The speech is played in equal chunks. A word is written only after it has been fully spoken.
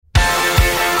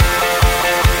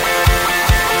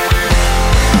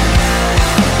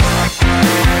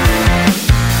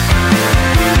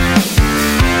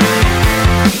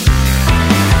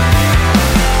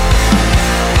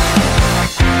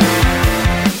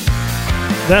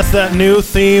That's that new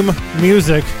theme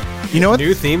music. You know what?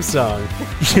 New theme song.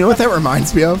 You know what that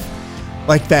reminds me of?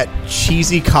 Like that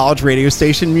cheesy college radio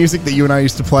station music that you and I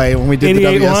used to play when we did the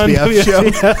 88.1 WSBF show.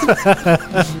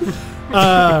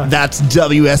 That's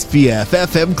WSBF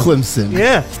FM Clemson.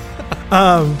 Yeah.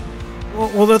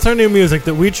 Well, that's our new music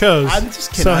that we chose. I'm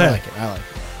just kidding. So, I hey, like it. I like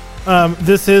it.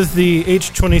 This is the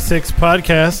H26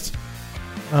 podcast.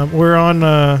 We're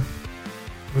on.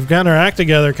 We've gotten our act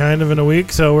together kind of in a week,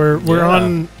 so we're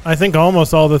on. I think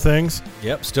almost all the things.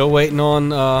 Yep, still waiting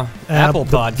on Apple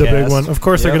Podcast. The big one. Of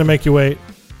course, they're Yep. going to make you wait.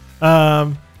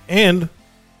 And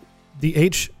the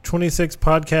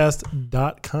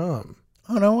H26podcast.com.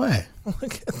 Oh, no way.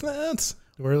 Look at that.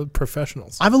 We're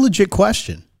professionals. I have a legit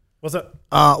question. What's up?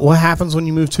 What happens when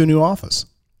you move to a new office?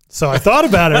 So I thought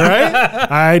about it, right?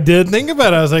 I did think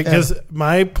about it. I was like, because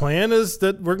my plan is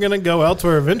that we're going to go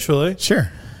elsewhere eventually.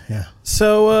 Sure. Yeah.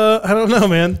 So I don't know,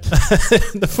 man.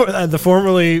 the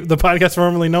podcast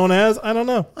formerly known as, I don't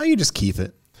know. Oh, you just keep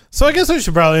it. So I guess we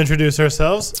should probably introduce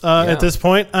ourselves. At this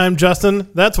point, I'm Justin.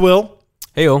 That's Will.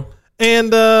 Hey-o.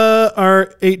 And our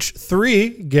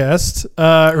H3 guest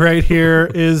right here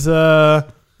is,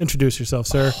 introduce yourself,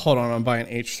 sir. Hold on, I'm buying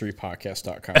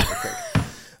h3podcast.com real quick.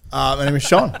 My name is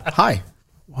Sean. Hi.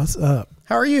 What's up?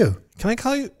 How are you? Can I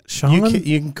call you Sean?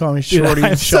 You can call me Shorty.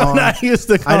 I'm so Sean. not used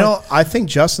to calling. I think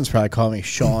Justin's probably called me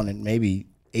Sean and maybe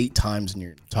 8 times in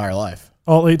your entire life.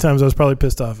 All 8 times I was probably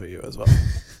pissed off at you as well.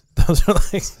 Those are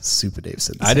like Super Dave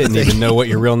said. I didn't even know what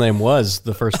your real name was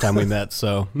the first time we met,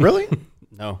 so. Really?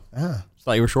 No. Ah.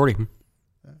 Thought you were Shorty.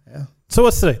 Yeah. So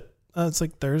what's today? It's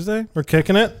like Thursday. We're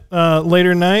kicking it.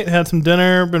 Later night, had some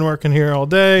dinner. Been working here all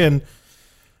day, and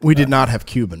We did not have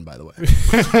Cuban, by the way.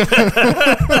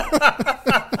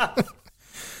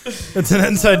 it's an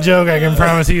inside joke. I can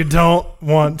promise you don't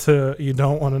want to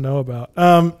know about.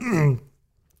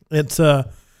 It's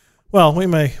well, we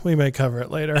may cover it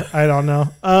later. I don't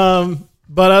know.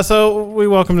 But so we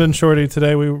welcomed in Shorty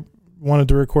today. We wanted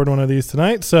to record one of these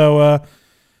tonight, so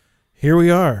here we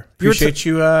are. Appreciate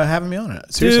you having me on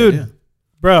it. Seriously, Dude,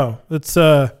 bro. It's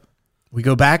we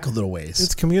go back a little ways.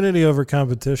 it's community over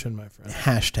competition, my friend.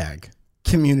 Hashtag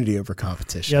community over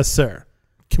competition. Yes, sir.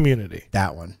 Community.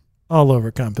 That one. All over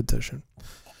competition.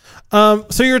 So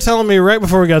you were telling me right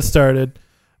before we got started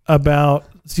about,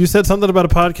 you said something about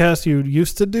a podcast you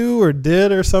used to do or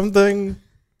did or something.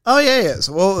 Oh, yeah.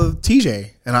 So, well, TJ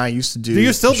and I used to do. Do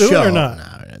you still do it or not? No,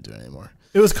 I don't do it anymore.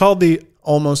 It was called the,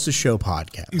 Almost a Show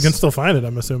podcast. you can still find it,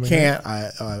 I'm assuming. Can't.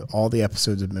 All the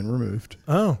episodes have been removed.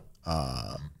 Oh.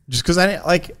 Just because I didn't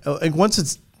like once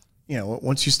it's,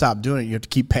 once you stop doing it, you have to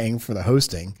keep paying for the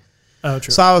hosting. Oh,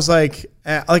 true. So I was like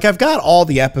I've got all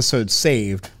the episodes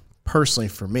saved personally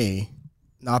for me.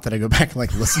 Not that I go back and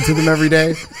like listen to them every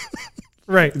day.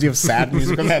 Right. Do you have sad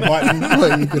music on that button?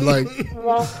 Like, you could like.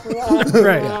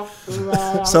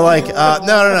 Right. So like,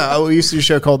 no. We used to do a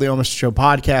show called the Almost Show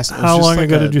podcast. How long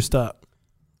ago did you stop?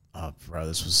 Bro,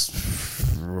 this was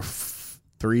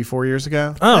 3-4 years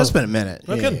ago. Oh. It's been a minute.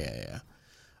 Okay.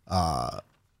 Yeah.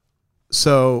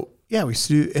 So yeah, we used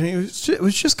to do, and it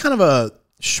was just kind of a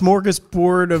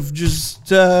smorgasbord of just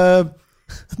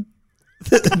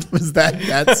was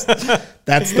that's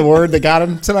the word that got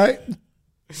him tonight.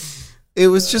 It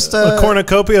was just A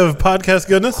cornucopia of podcast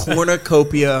goodness?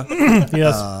 cornucopia.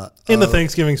 Yes. In the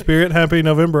Thanksgiving spirit. Happy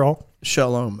November all.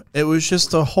 Shalom. It was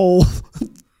just a whole.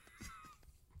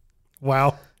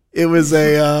 Wow. It was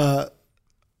I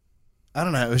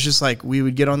don't know. It was just like we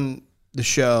would get on the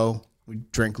show,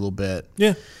 we'd drink a little bit.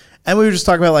 Yeah. And we would just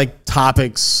talk about like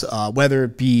topics, whether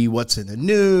it be what's in the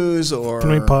news or.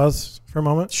 Can we pause for a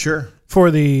moment? Sure.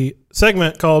 For the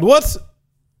segment called What's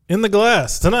in the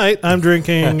Glass. Tonight, I'm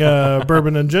drinking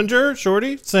bourbon and ginger.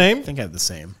 Shorty, same. I think I have the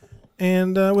same.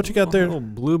 And what you got there? Little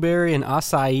blueberry and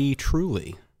acai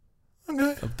truly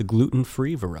Okay. of the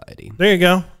gluten-free variety. There you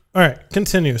go. All right,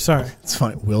 continue. Sorry. It's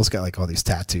funny. Will's got like all these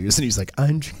tattoos, and he's like,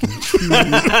 "I'm drinking."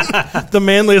 The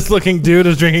manliest looking dude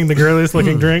is drinking the girliest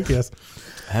looking drink. Yes.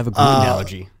 I have a gluten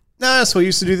allergy. No, so we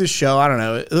used to do this show. I don't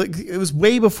know. It was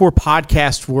way before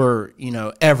podcasts were,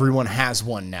 everyone has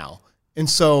one now, and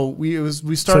so we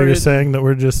started. So you're saying that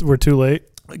we're too late?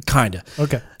 Kind of.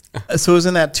 Okay. So it was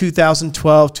in that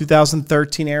 2012,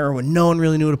 2013 era when no one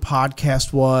really knew what a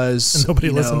podcast was. And nobody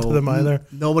listened to them either.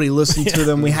 Nobody listened to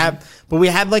them. We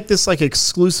had like this like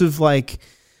exclusive like,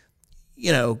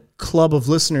 club of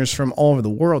listeners from all over the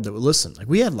world that would listen. Like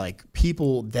we had like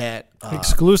people that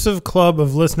Exclusive club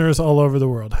of listeners all over the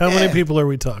world. How many people are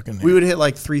we talking here? we would hit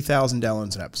like 3,000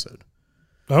 downloads an episode,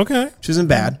 Okay. which isn't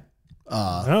bad.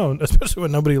 Oh, especially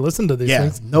when nobody listened to these Yeah,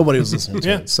 things. nobody was listening to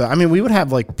Yeah. it. So I mean, we would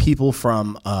have like people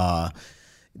from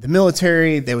the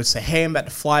military. They would say, hey, I'm about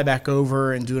to fly back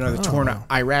over and do another tour in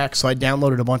Iraq. So I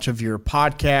downloaded a bunch of your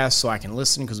podcasts so I can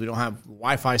listen because we don't have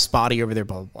Wi-Fi spotty over there,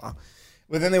 blah, blah, blah.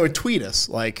 But then they would tweet us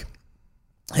like,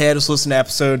 hey, I just listened to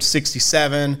episode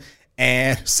 67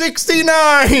 and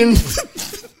 69.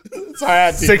 So I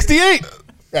had to. 68.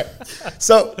 Right.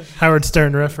 So Howard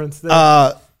Stern reference there.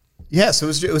 yeah, so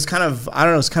it was kind of, I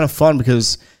don't know, it's kind of fun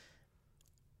because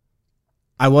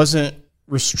I wasn't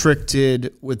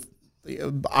restricted with,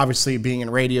 obviously being in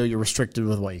radio, you're restricted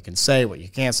with what you can say, what you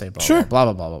can't say, blah, Sure. blah,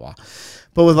 blah, blah, blah, blah.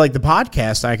 But with like the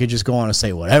podcast, I could just go on and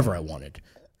say whatever I wanted.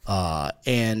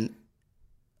 And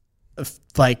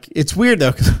like, it's weird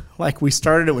though, 'cause like we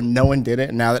started it when no one did it.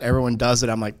 And now that everyone does it,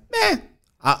 I'm like,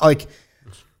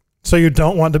 So you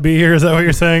don't want to be here? Is that what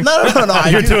you're saying? no.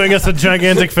 You're doing us a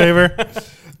gigantic favor.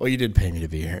 Well, you did pay me to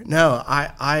be here. No,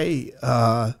 I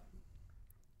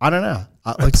don't know.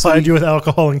 Like supplied you with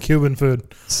alcohol and Cuban food.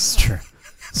 This is true.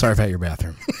 Sorry about your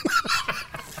bathroom.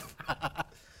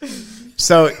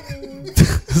 So,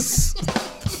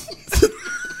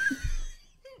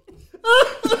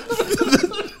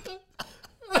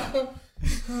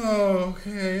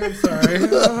 Okay, I'm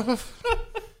sorry.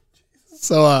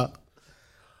 so,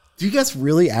 do you guys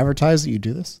really advertise that you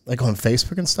do this, like on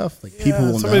Facebook and stuff? Like people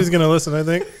will Somebody's know. gonna listen, I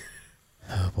think.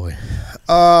 Oh boy.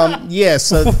 Yeah.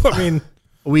 So I mean,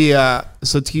 we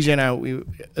so TJ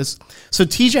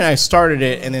and I started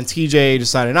it, and then TJ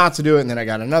decided not to do it, and then I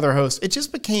got another host. It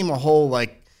just became a whole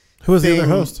like. who was the thing. other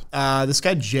host? This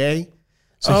guy Jay.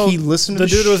 So he listened to the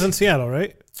dude was in Seattle,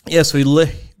 right? Yeah, so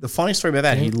the funny story about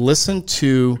that, he listened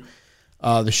to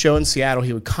the show in Seattle.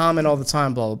 He would comment all the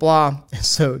time, blah, blah, blah. And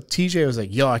so TJ was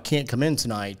like, yo, I can't come in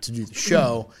tonight to do the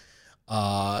show.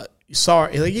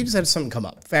 Sorry. Like, he just had something come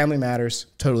up. Family matters.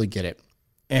 Totally get it.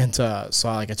 And so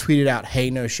I tweeted out, hey,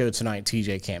 no show tonight.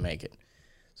 TJ can't make it.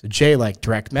 So Jay, like,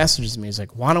 direct messages me. He's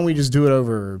like, why don't we just do it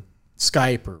over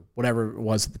Skype or whatever it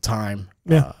was at the time?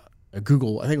 Yeah.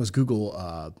 Google, I think it was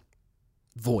Google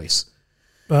Voice.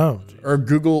 Oh, Or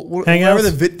Google, Hangouts?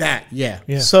 whatever that, yeah.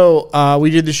 Yeah. So we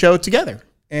did the show together,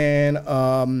 and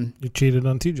you cheated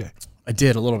on TJ. I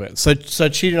did a little bit. So I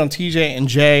cheated on TJ, and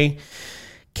Jay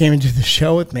came and did the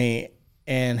show with me.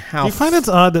 And how Do you find it's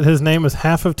odd that his name is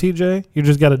half of TJ? You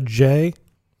just got a J.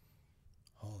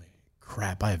 holy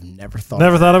crap! I have never thought.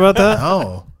 Never thought about that.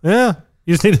 Oh, Yeah,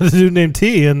 you just needed a dude named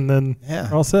T, and then Yeah.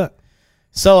 we're all set.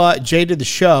 so Jay did the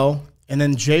show, and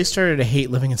then Jay started to hate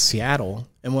living in Seattle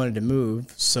and wanted to move.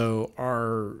 So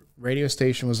our radio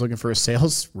station was looking for a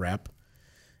sales rep,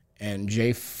 and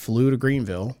Jay flew to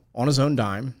Greenville on his own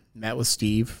dime, met with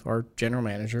Steve, our general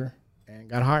manager, and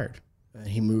got hired. And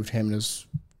he moved him and his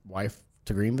wife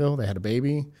to Greenville. They had a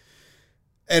baby.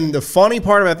 And the funny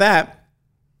part about that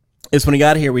is when he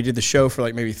got here, we did the show for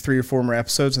like maybe 3 or 4 more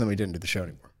episodes, and then we didn't do the show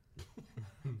anymore.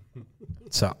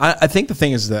 So I think the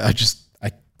thing is that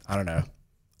I don't know.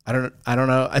 I don't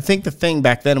know. I think the thing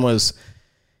back then was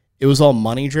it was all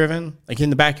money driven. Like in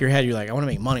the back of your head, you're like, I want to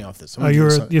make money off this. Oh, you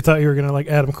thought you were gonna like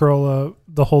Adam Carolla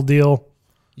the whole deal,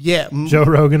 yeah, Joe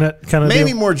Rogan it kind of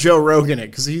maybe deal? more Joe Rogan it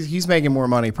because he's making more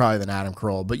money probably than Adam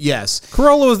Carolla. But yes,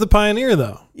 Carolla was the pioneer,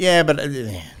 though. yeah, but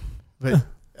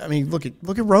I mean, look at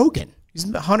Rogan. He's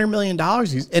 $100 million.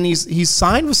 He's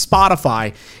signed with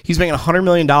Spotify. He's making $100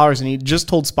 million, and he just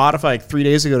told Spotify like 3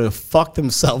 days ago to fuck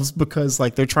themselves because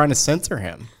like they're trying to censor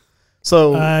him.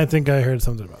 So I think I heard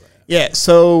something about that. yeah,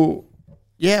 so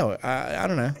yeah, I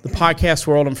don't know. The podcast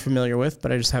world I'm familiar with,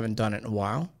 but I just haven't done it in a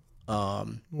while.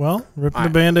 Well, ripping the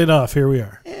Band-Aid off. Here we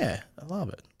are. Yeah, I love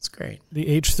it. It's great. The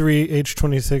H3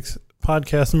 H26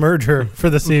 podcast merger for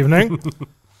this evening.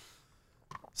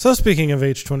 So speaking of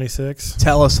H26,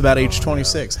 Tell us about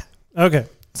H26. okay.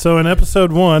 So in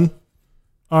episode 1,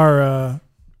 our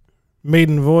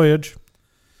maiden voyage,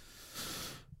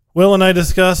 Will and I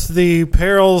discussed the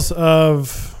perils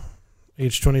of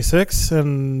H26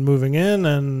 and moving in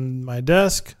and my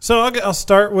desk. So I'll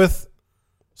start with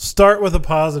a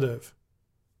positive.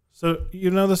 So you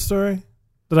know the story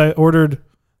that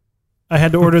I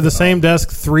had to order the same desk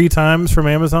 3 times from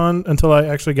Amazon until I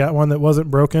actually got one that wasn't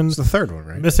broken. It's the third one,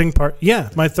 right? Missing part. Yeah,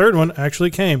 my third one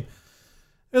actually came.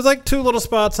 There's like 2 little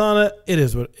spots on it. It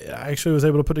is what I actually was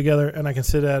able to put together, and I can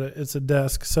sit at it. It's a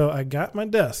desk. So I got my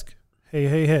desk.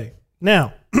 Hey.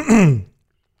 Now,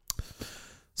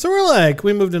 so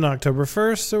we moved in October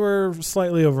 1st, so we're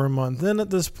slightly over a month in at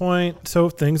this point. So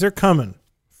things are coming.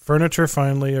 Furniture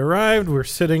finally arrived. We're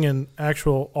sitting in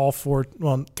actual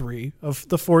 3 of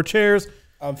the 4 chairs.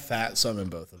 I'm fat, so I'm in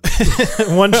both of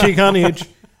them. One cheek on each.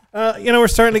 We're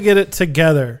starting to get it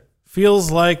together.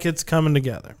 Feels like it's coming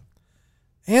together.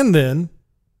 And then,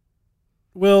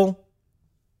 Will,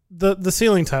 the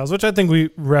ceiling tiles, which I think we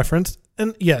referenced.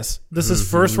 And yes, this is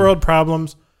first world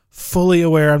problems. Fully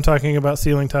aware I'm talking about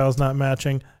ceiling tiles not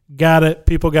matching. Got it.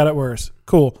 People got it worse.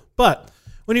 Cool. But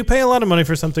when you pay a lot of money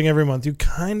for something every month, you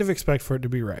kind of expect for it to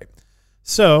be right.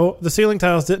 So the ceiling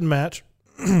tiles didn't match.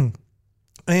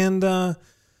 And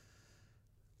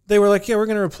they were like, yeah, we're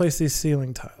going to replace these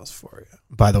ceiling tiles for you.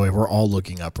 By the way, we're all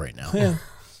looking up right now. Yeah.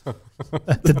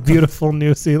 The beautiful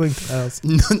new ceiling tiles.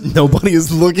 Nobody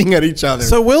is looking at each other.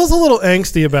 So Will's a little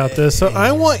angsty about this. So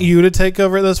I want you to take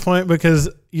over at this point because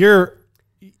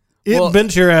it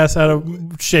bent your ass out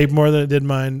of shape more than it did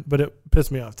mine, but it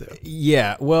pissed me off too.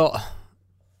 Yeah, well,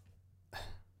 I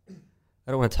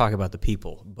don't want to talk about the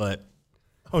people, but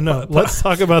Oh no, let's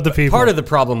talk about the people. part of the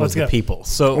problem was Let's the go. people.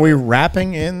 So Are we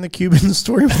wrapping in the Cuban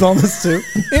story with all this too?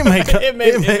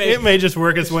 It may just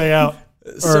work its way out.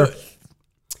 So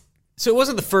it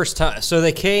wasn't the first time. So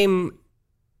they came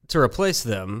to replace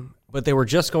them, but they were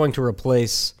just going to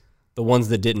replace the ones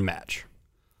that didn't match.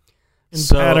 In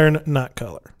pattern, not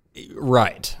color.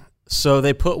 Right. So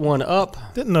they put one up.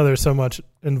 Didn't know there's so much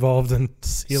involved in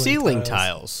ceiling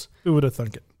tiles. Who would have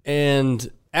thunk it? And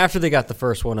after they got the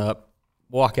first one up,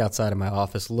 walk outside of my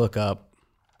office, look up.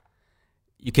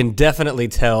 You can definitely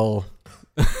tell.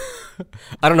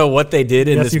 I don't know what they did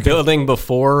in this building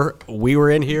before we were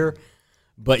in here,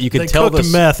 but you could tell the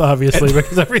meth, obviously,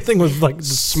 because everything was like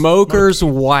smokers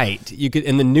white. You could,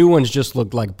 and the new ones just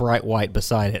looked like bright white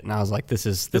beside it. And I was like,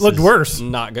 this looked worse.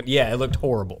 Not good. Yeah, it looked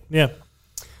horrible. Yeah.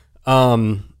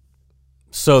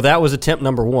 So that was attempt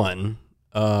number one.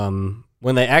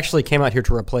 When they actually came out here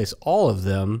to replace all of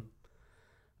them,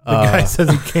 the guy says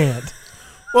he can't.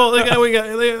 Well,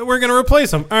 we're going to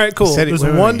replace him. All right, cool. This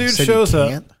one dude shows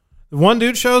up. One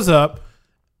dude shows up,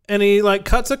 and he like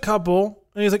cuts a couple,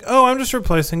 and he's like, "Oh, I'm just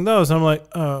replacing those." And I'm like,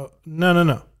 "Oh,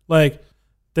 no. Like,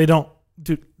 they don't.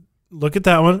 Dude, look at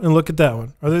that one and look at that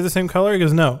one. Are they the same color?" He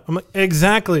goes, "No." I'm like,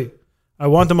 "Exactly. I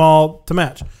want them all to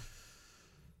match."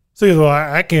 So he goes, "Well,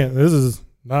 I can't. This is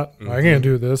not. I can't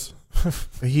do this."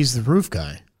 But he's the roof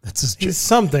guy. That's his He's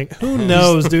something. Who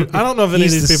knows, dude? I don't know if any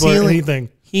of these people are anything.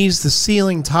 He's the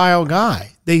ceiling tile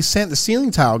guy. They sent the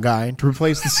ceiling tile guy to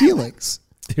replace the ceilings.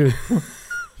 Dude.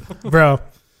 Bro.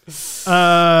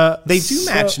 They do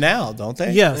match now, don't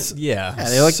they? Yes. yeah.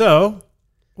 They like, so,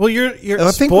 well, you're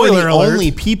I think we're spoiler the alert.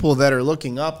 only people that are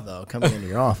looking up, though, coming into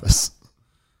your office.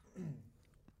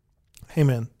 Hey,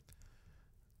 man.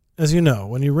 As you know,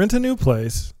 when you rent a new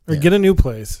place or get a new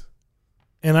place,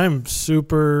 and I'm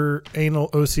super anal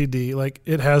OCD, like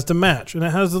it has to match and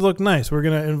it has to look nice. We're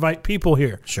going to invite people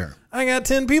here. Sure. I got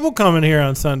 10 people coming here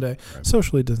on Sunday. Right.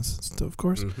 Socially distanced, of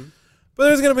course. But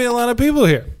there's going to be a lot of people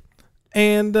here.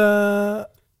 And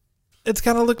it's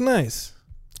got to look nice.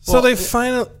 Well, so they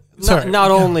finally...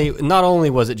 Not only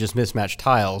was it just mismatched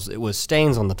tiles, it was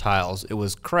stains on the tiles, it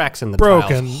was cracks in the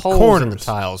broken tiles, holes corners in the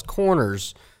tiles,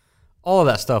 corners. All of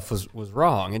that stuff was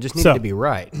wrong. It just needed to be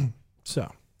right.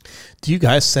 So, do you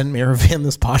guys send Maravan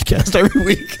this podcast every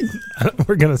week?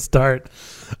 We're gonna start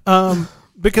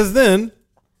because then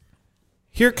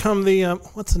here come the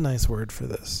what's a nice word for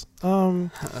this?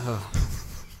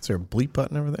 Is there a bleep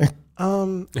button over there?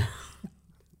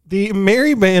 The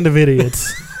merry band of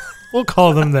idiots. We'll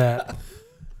call them that.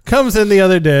 Comes in the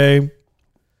other day.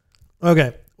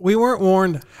 Okay, we weren't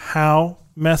warned how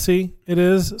messy it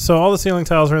is. So all the ceiling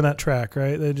tiles are in that track,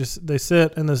 right? They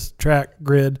sit in this track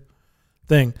grid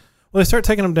thing. Well, they start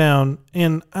taking them down,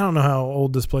 and I don't know how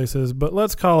old this place is, but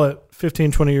let's call it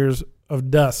 15, 20 years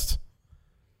of dust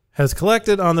has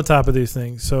collected on the top of these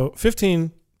things. So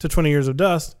 15 to 20 years of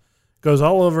dust goes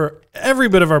all over every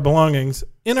bit of our belongings,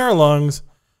 in our lungs,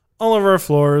 all over our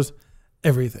floors,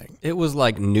 everything. It was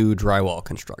like new drywall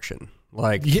construction.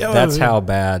 Like, that's how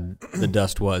bad the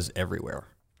dust was everywhere.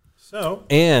 So,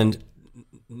 and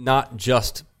not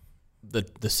just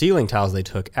the ceiling tiles they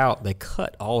took out, they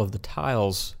cut all of the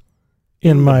tiles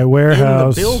in my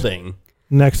warehouse, in the building,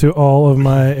 next to all of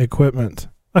my equipment.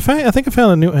 I think I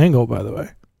found a new angle, by the way.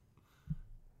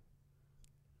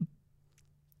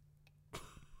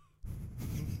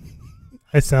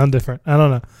 I sound different. I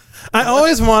don't know. I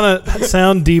always want to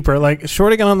sound deeper. Like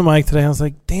Shorty got on the mic today. I was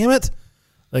like, damn it.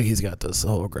 Like he's got this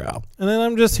whole growl. And then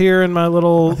I'm just here in my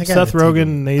little Seth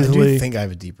Rogen nasally. I do think I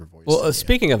have a deeper voice. Well,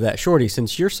 speaking of that, Shorty,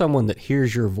 since you're someone that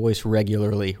hears your voice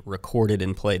regularly recorded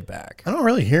and played back. I don't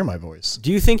really hear my voice.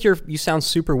 Do you think you sound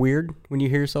super weird when you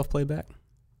hear yourself played back?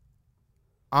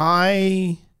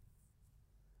 I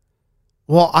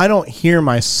don't hear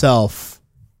myself.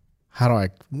 How do I...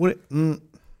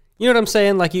 You know what I'm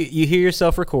saying? Like you hear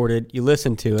yourself recorded, you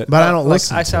listen to it. But I don't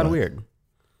listen to it. I sound weird.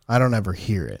 I don't ever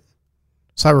hear it.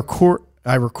 So I record.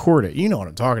 I record it. You know what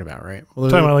I'm talking about, right? Well,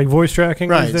 Talking about like voice tracking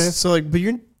right. these days. So like, but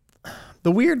you're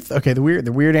the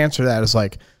weird answer to that is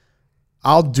like,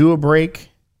 I'll do a break,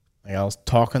 like I'll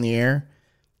talk on the air.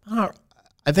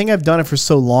 I think I've done it for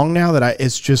so long now that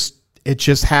it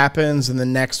just happens, and the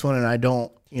next one, and I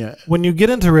don't, you know. When you get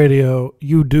into radio,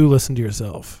 you do listen to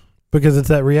yourself because it's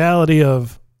that reality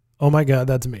of, oh my God,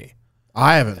 that's me.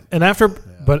 I haven't. And after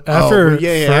forever,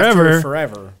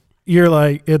 you're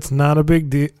like, it's not a big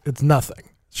deal. It's nothing.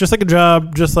 It's just like a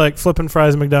job, just like flipping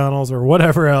fries at McDonald's or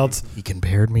whatever else. He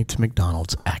compared me to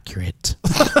McDonald's. Accurate.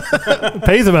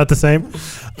 Pays about the same.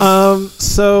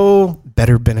 So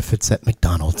better benefits at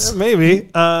McDonald's. Maybe.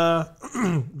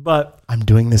 But I'm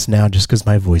doing this now just because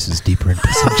my voice is deeper and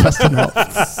pissing Justin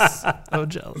off. so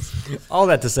jealous. All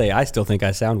that to say, I still think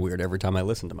I sound weird every time I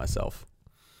listen to myself.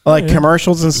 Like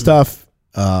commercials and stuff.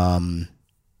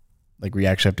 Like we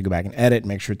actually have to go back and edit and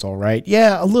make sure it's all right.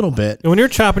 Yeah, a little bit. When you're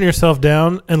chopping yourself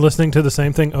down and listening to the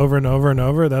same thing over and over and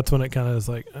over, that's when it kind of is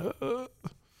like.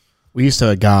 We used to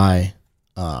have a guy.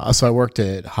 So I worked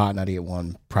at Hot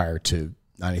 98.1 prior to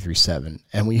 93.7,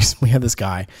 and we had this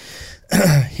guy.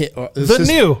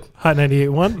 New Hot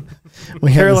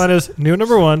 98.1. Carolina's new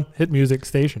 #1 hit music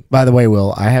station. By the way,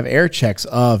 Will, I have air checks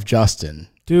of Justin.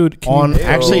 Dude,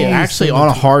 actually on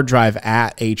a hard drive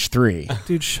at H3.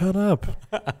 Dude, shut up.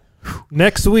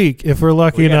 Next week, if we're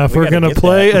lucky enough, we're going to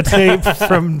play a tape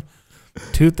from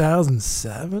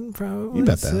 2007, probably. You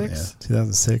bet that. Yeah.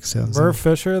 2006, 2007. Merv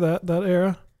Fisher, that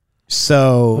era.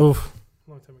 So, Oof.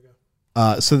 Long time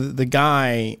ago. So the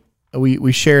guy,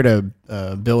 we shared a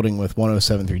building with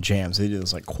 107.3 Jams. They did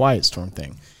this like Quiet Storm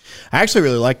thing. I actually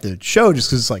really like the show just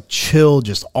because it's like chill,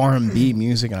 just R&B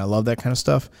music, and I love that kind of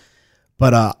stuff.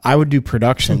 But I would do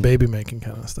production. Some baby making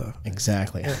kind of stuff.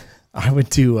 Exactly. Yeah. I would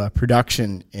do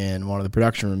production in one of the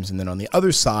production rooms, and then on the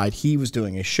other side, he was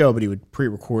doing a show, but he would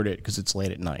pre-record it because it's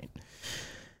late at night.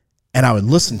 And I would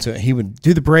listen to it. He would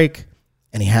do the break,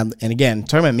 and again,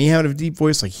 talking about me having a deep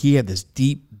voice, like he had this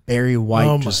deep Barry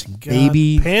White,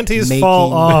 baby panties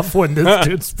fall off when this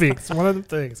dude speaks. One of the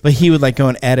things. But he would like go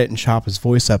and edit and chop his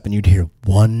voice up, and you'd hear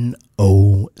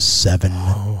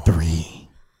 107.3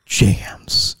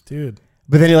 Jams, dude.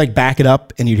 But then you like back it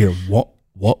up, and you'd hear what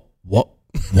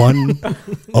 10.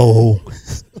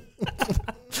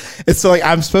 It's so like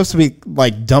I'm supposed to be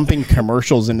like dumping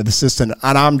commercials into the system,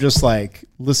 and I'm just like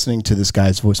listening to this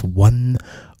guy's voice.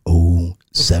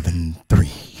 1073.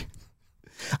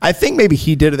 I think maybe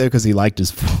he did it there because he liked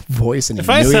his voice, and if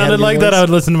I sounded like that, I would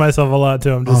listen to myself a lot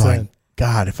too. I'm just saying.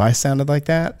 God, if I sounded like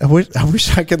that, I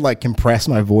wish I could like compress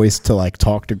my voice to like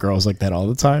talk to girls like that all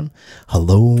the time.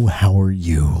 Hello, how are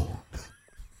you?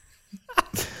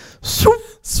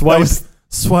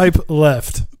 Swipe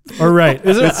left or right.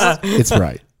 Is it? It's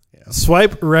right. Yeah.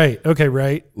 Swipe right. Okay,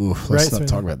 right. Oof, let's not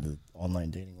talk about the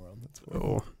online dating world.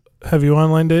 Have you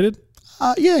online dated?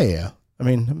 Yeah. I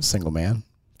mean, I'm a single man,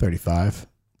 35.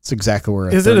 It's exactly where.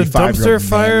 Is it a dumpster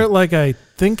fire like I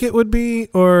think it would be,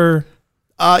 or?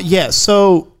 Yeah.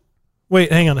 So,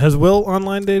 wait, hang on. Has Will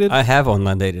online dated? I have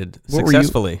online dated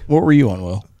successfully. What were you on,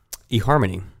 Will?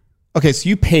 eHarmony. Okay, so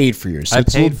you paid for yours. So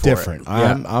it's a little different.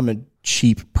 Yeah. I'm a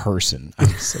cheap person. I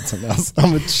just said something else.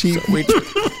 I'm a cheap.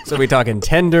 So we talking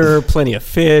Tinder, Plenty of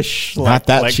Fish. Not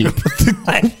that cheap.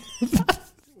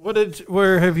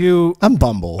 Where have you? I'm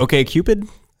Bumble. Okay, Cupid.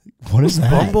 What is that?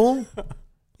 Bumble?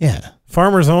 Yeah.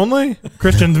 Farmers Only?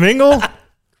 Christians Mingle?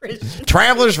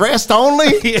 Travelers Rest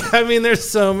Only? Yeah, I mean, there's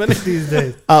so many these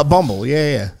days. Bumble.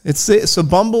 Yeah. So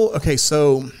Bumble. Okay,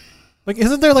 so. Like,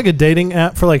 isn't there like a dating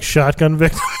app for like shotgun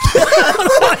victims?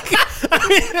 I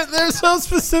mean, they're so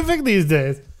specific these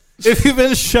days. If you've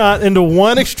been shot into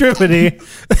one extremity,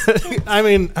 I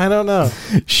mean, I don't know.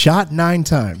 Shot 9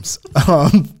 times.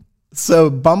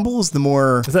 So Bumble's the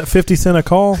more. Is that 50 cent a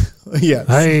call? Yeah.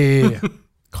 Hey.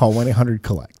 Call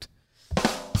 1-800-COLLECT.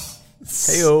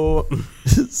 Heyo.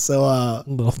 So a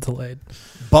little delayed.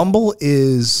 Bumble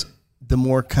is the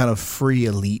more kind of free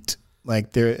elite.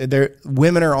 Like they're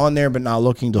women are on there, but not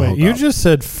looking to hook you up. just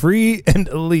said free and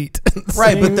elite,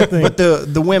 right? But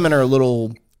the women are a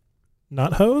little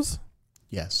not hoes.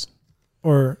 Yes,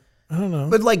 or I don't know.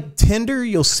 But like Tinder,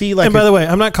 you'll see like. And by the way,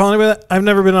 I'm not calling it that. I've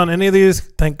never been on any of these.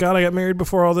 Thank God I got married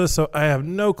before all this, so I have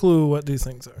no clue what these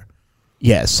things are.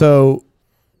 Yeah, so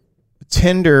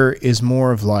Tinder is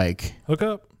more of like hook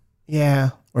up.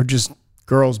 Yeah, or just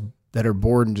girls that are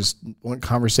bored and just want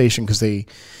conversation because they.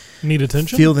 Need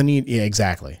attention? Feel the need. Yeah,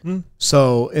 exactly.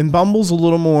 So, and Bumble's a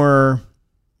little more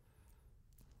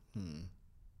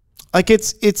like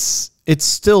it's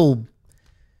still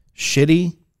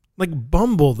shitty. Like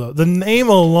Bumble though. The name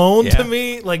alone to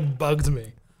me like bugs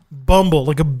me. Bumble,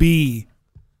 like a bee.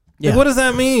 Like, what does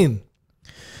that mean?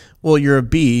 Well, you're a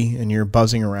bee and you're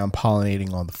buzzing around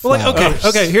pollinating on the Well, flowers.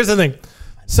 okay. Here's the thing.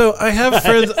 So I have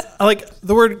friends like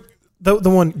the word, the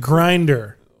one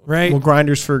grinder, right? Well,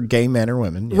 grinders for gay men or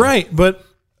women. Yeah. Right, but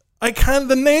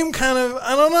the name kind of,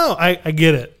 I don't know. I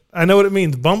get it. I know what it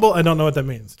means. Bumble, I don't know what that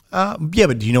means. Yeah,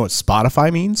 but do you know what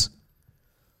Spotify means?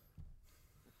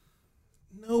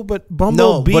 No, but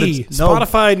Bumblebee,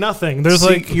 Spotify, nothing. There's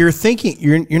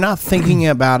you're not thinking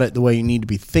about it the way you need to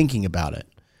be thinking about it.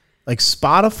 Like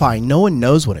Spotify, no one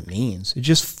knows what it means. It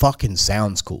just fucking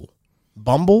sounds cool.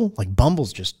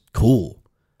 Bumble's just cool.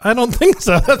 I don't think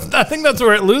so. I think that's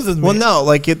where it loses me. Well, no,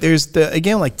 like there's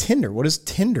like Tinder. What does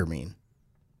Tinder mean?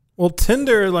 Well,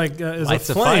 Tinder is lights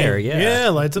a a flame. fire, yeah.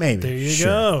 Lights up. Maybe, There you sure.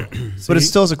 go. But it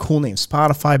still has a cool name.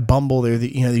 Spotify, Bumble. They're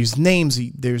these names.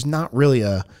 There's not really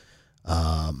a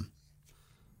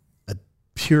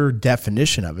pure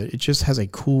definition of it. It just has a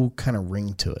cool kind of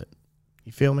ring to it.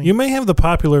 You feel me? You may have the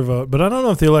popular vote, but I don't know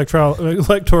if the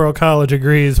electoral college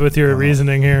agrees with your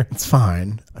reasoning here. It's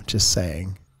fine. I'm just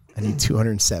saying. I need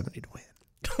 270 to win.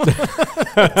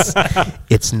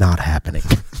 It's not happening.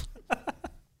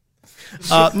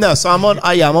 No, so I'm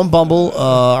on Bumble,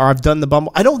 or I've done the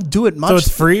Bumble. I don't do it much. So it's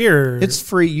free, or it's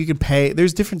free. You can pay.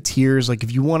 There's different tiers. Like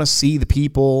if you want to see the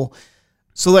people.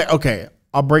 So like, okay,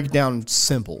 I'll break it down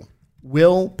simple.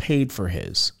 Will paid for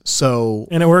his.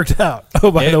 And it worked out. Oh,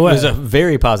 by the way. It was a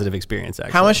very positive experience,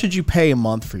 actually. How much did you pay a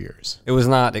month for yours? It was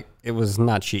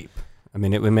not cheap. I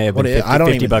mean, it may have been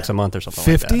 $50 a month or something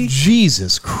 50? like that.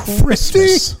 Jesus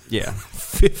Christmas. Yeah.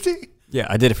 50? Yeah,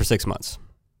 I did it for 6 months.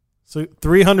 So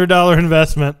 $300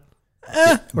 investment.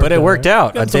 But it worked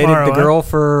out. I Got some dated the ROI. girl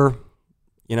for,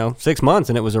 6 months,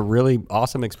 and it was a really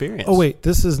awesome experience. Oh, wait.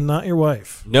 This is not your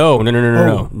wife. No.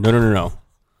 Oh.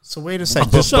 So wait a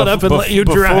second. Just shut up and let you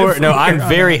drive. No, I'm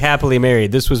very happily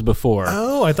married. This was before.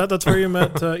 Oh, I thought that's where you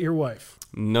met your wife.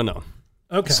 No.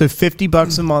 Okay. So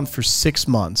 $50 a month for 6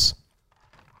 months.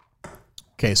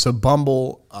 Okay, so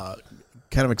Bumble,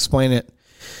 kind of explain it.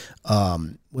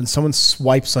 When someone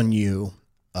swipes on you,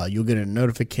 you'll get a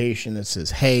notification that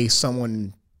says, hey,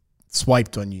 someone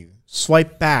swiped on you.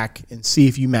 Swipe back and see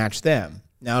if you match them.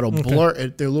 Now it'll blur,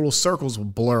 their little circles will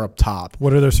blur up top.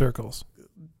 What are their circles?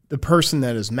 The person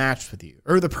that is matched with you,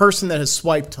 or the person that has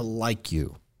swiped to like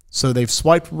you. So they've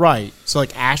swiped right. So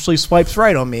like Ashley swipes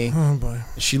right on me. Oh, boy.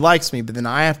 She likes me, but then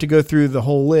I have to go through the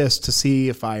whole list to see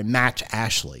if I match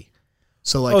Ashley.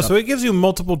 So like, so it gives you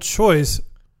multiple choice.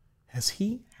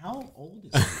 How old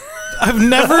is he? I've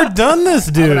never done this,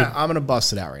 dude. I'm gonna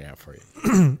bust it out right now for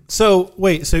you. So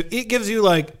wait, so it gives you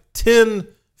like 10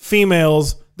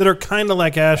 females that are kind of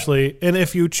like Ashley, and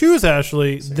if you choose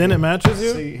Ashley, then it matches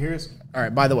you. Here's all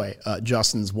right. By the way,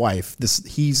 Justin's wife.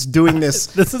 He's doing this,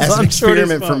 This is as an on Shorty's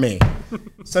experiment for phone. me.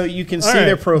 So you can see All right.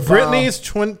 their profile. Brittany's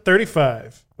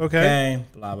 35. Okay. Okay.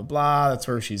 Blah blah blah. That's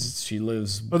where she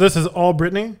lives. Oh, this is all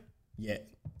Brittany. Yeah.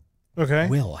 Okay.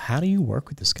 Will, how do you work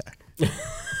with this guy?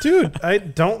 Dude, I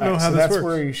don't know how so this that's works.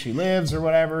 where she lives or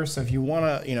whatever. So if you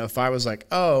want to, if I was like,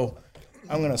 oh,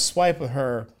 I'm going to swipe with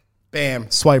her, bam,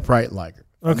 swipe right like her.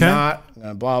 Okay. I'm not going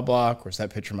to blah, blah. Of course,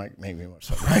 that picture might make me want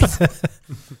to swipe right.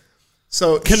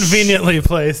 So Conveniently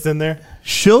placed in there.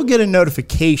 she'll get a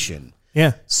notification.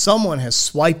 Yeah. Someone has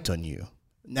swiped on you.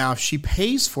 Now, if she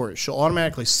pays for it, she'll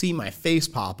automatically see my face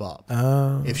pop up.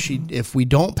 Oh. If we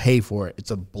don't pay for it, it's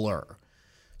a blur.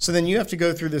 So then you have to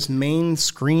go through this main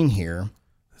screen here.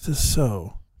 This is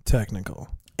so technical.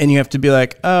 And you have to be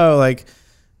like, oh, like,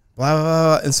 blah, blah,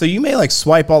 blah. And so you may like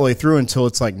swipe all the way through until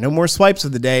it's like no more swipes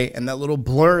of the day. And that little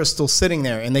blur is still sitting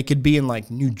there. And they could be in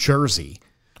like New Jersey.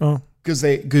 Oh.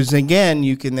 Because again,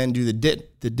 you can then do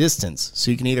the distance.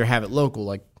 So you can either have it local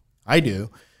like I do,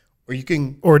 or you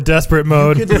can. Or desperate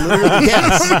mode.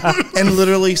 Yes. And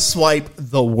literally swipe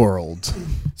the world.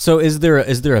 So is there a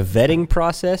vetting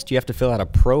process? Do you have to fill out a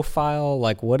profile?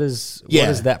 Like what does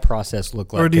that process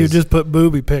look like? Or do you just put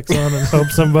booby pics on and hope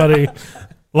somebody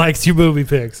likes your booby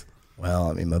pics?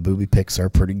 Well, I mean, my booby pics are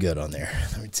pretty good on there.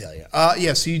 Let me tell you.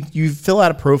 Yeah, so you fill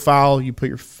out a profile. You put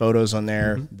your photos on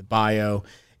there, the bio.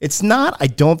 It's not, I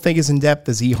don't think, as in-depth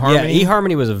as eHarmony. Yeah,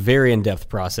 eHarmony was a very in-depth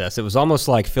process. It was almost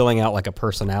like filling out like a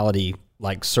personality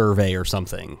like survey or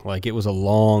something. Like it was a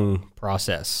long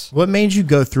process. What made you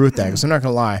go through with that? Because I'm not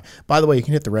going to lie. By the way, you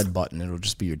can hit the red button. It'll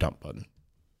just be your dump button.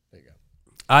 There you go.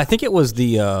 I think it was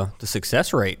the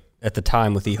success rate at the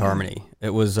time with eHarmony. It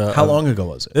was How long ago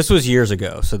was it? This was years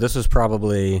ago. So this was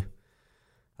probably,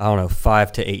 I don't know,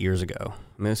 5 to 8 years ago.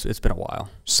 I mean, it's been a while.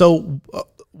 So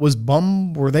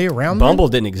were they around Bumble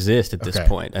didn't exist at this Okay.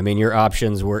 point. I mean, your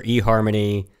options were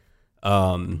eHarmony,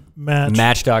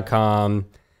 Match.com.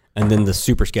 and then the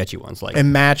super sketchy ones like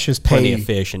And Match is Plenty pay. of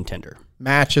Fish and Tinder.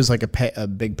 Match is like a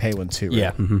big pay one too. Right?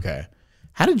 Yeah. Mhm. Okay.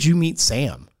 How did you meet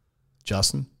Sam,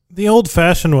 Justin? The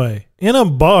old-fashioned way, in a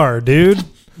bar, dude.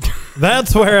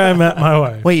 That's where I met my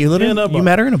wife. Wait, you In a bar.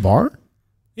 met her in a bar?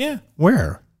 Yeah.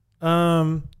 Where?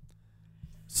 So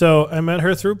I met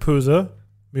her through Pooza,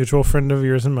 mutual friend of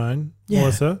yours and mine, Yeah.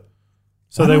 Melissa.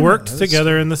 So I they don't know. worked That's-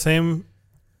 together in the same.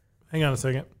 Hang on a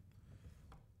second.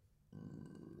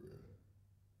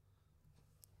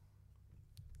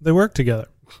 They worked together.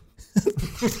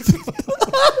 It's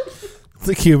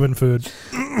a Cuban food.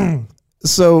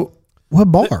 So, what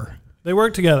bar? They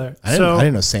worked together. I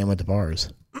didn't know Sam went to bars.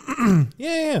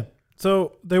 Yeah.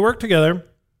 So they worked together,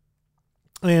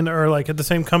 and are like at the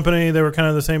same company. They were kind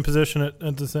of the same position at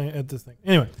the thing.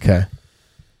 Anyway, Okay.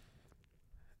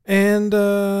 and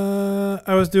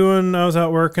I was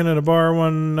out working at a bar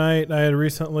one night. I had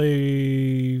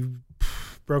recently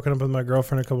broken up with my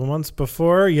girlfriend a couple months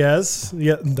before. Yes.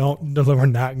 Yeah. We're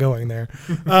not going there.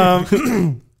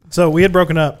 So we had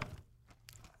broken up.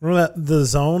 Remember the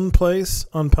Zone place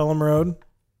on Pelham Road?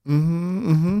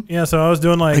 Yeah. So I was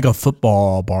doing Like a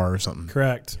football bar or something.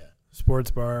 correct.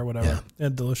 Sports bar or whatever. Yeah. They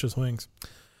had delicious wings.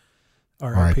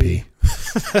 R.I.P.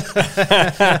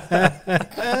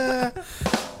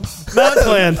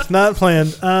 Not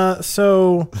planned.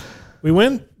 So we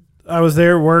went. I was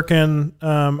there working.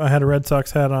 I had a Red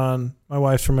Sox hat on. My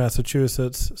wife's from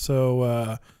Massachusetts.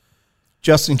 So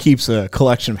Justin keeps a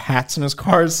collection of hats in his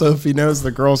car, so if he knows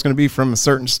the girl's going to be from a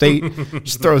certain state,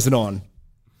 just throws it on.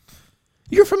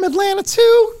 You're from Atlanta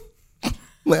too?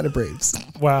 Atlanta Braves.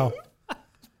 wow.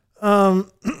 I'm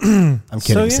kidding,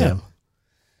 So, yeah. Sam.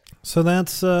 So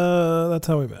that's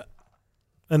how we met.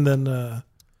 And then Well,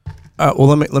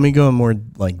 let me go in more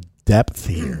like depth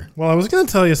here. well, I was going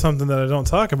to tell you something that I don't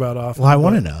talk about often. Well, I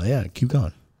want to know. Yeah, keep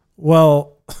going.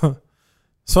 Well,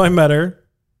 so I met her.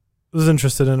 Was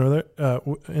interested in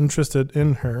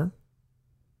her.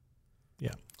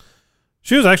 Yeah,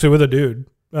 she was actually with a dude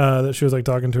that she was like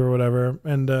talking to or whatever,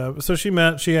 and so she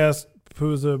asked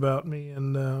Pooza about me,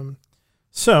 and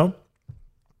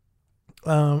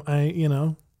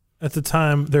I at the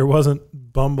time there wasn't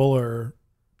Bumble or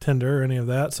Tinder or any of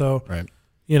that, so Right.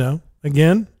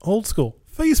 Again, old school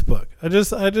Facebook. I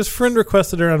just friend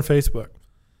requested her on Facebook,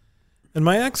 and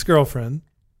my ex-girlfriend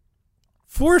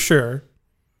for sure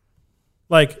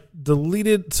like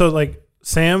deleted. So like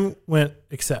Sam went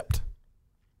accept,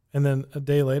 and then a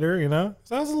day later,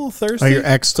 so I was a little thirsty. Oh, your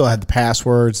ex still had the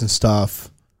passwords and stuff.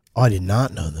 Oh, I did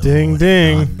not know that. Ding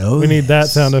ding. We need that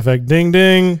sound effect. Ding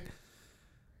ding.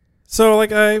 So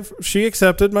like she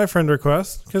accepted my friend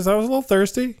request because I was a little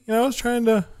thirsty. I was trying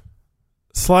to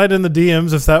slide in the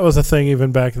DMs if that was a thing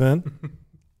even back then.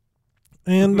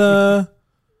 And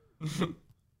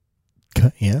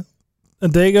yeah. a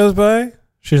day goes by.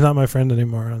 She's not my friend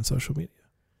anymore on social media.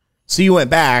 So you went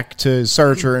back to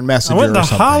search her and message I went her to or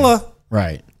something. holla,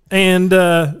 Right. and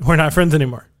we're not friends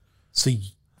anymore. So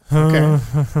okay.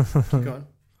 Keep going.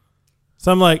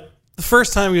 So I'm like, the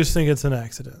first time you just think it's an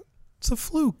accident. It's a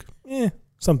fluke.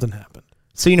 Something happened.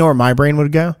 So you know where my brain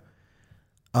would go?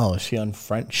 Oh, she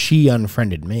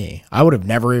unfriended me. I would have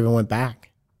never even went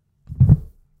back.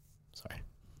 Sorry.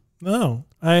 No,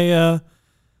 that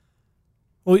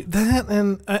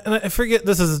and I forget.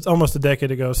 This is almost a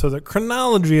decade ago, so the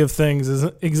chronology of things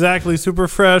isn't exactly super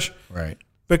fresh. Right.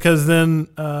 Because then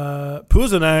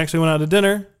Pooza and I actually went out to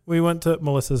dinner. We went to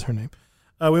Melissa's her name.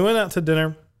 We went out to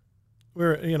dinner. We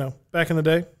were back in the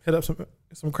day, hit up some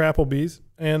Crapplebees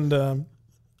and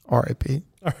R.I.P.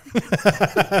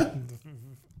 the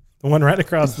one right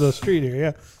across the street here,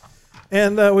 yeah.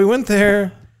 And we went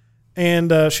there,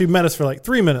 and she met us for like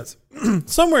 3 minutes.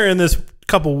 Somewhere in this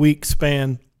couple week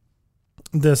span,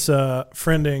 this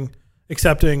friending,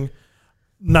 accepting,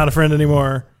 not a friend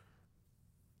anymore.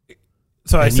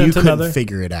 So I sent you another. couldn't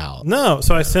figure it out. No,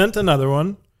 so I sent another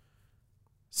one.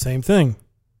 Same thing.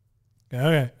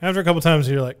 Okay. After a couple times,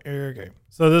 you're like, okay.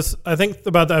 So this, I think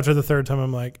about after the third time,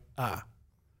 I'm like, got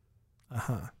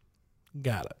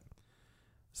it.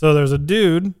 So there's a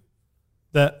dude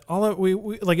that we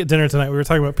like at dinner tonight. We were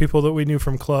talking about people that we knew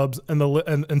from clubs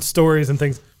and stories and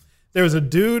things. There was a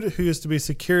dude who used to be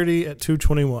security at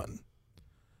 221.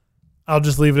 I'll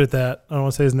just leave it at that. I don't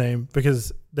want to say his name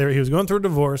because he was going through a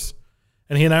divorce,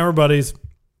 and he and I were buddies.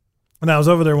 And I was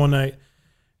over there one night,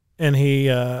 and he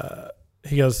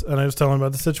goes, and I was telling him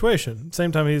about the situation.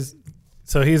 Same time he's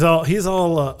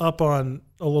all up on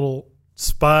a little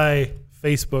spy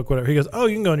Facebook, whatever. He goes, oh,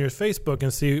 you can go on your Facebook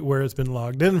and see where it's been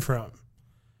logged in from.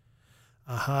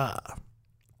 Aha.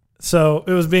 So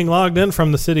it was being logged in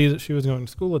from the city that she was going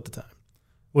to school at the time,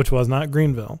 which was not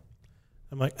Greenville.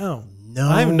 I'm like, oh, No,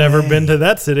 I've never way. been to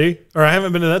that city, or I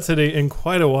haven't been to that city in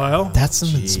quite a while. That's some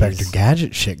Inspector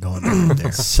Gadget shit going on right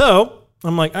there. So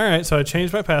I'm like, all right. So I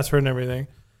changed my password and everything.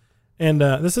 And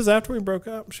this is after we broke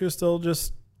up. She was still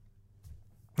just,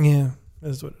 yeah,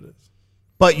 this is what it is.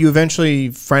 But you eventually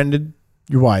friended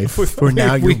your wife, or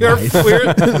now your wife.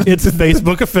 It's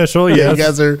Facebook official, Yeah, yes. you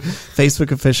guys are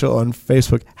Facebook official on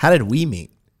Facebook. How did we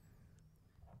meet?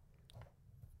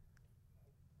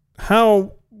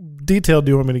 How detailed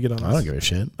do you want me to get on this? I don't give a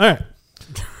shit. All right.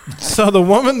 So the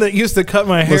woman that used to cut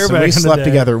my hair Listen, back we in the slept day,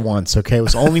 together once, okay? It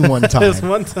was only one This time.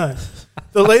 one time.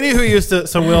 The lady who used to,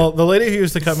 the lady who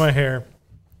used to cut my hair,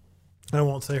 I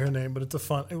won't say her name, but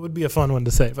it would be a fun one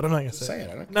to say, but I'm not going to say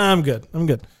it. No, I'm good.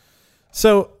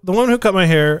 So the woman who cut my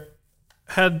hair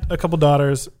had a couple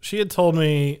daughters. She had told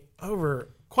me over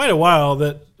quite a while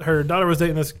that her daughter was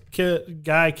dating this kid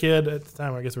at the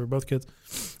time, I guess we were both kids,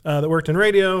 that worked in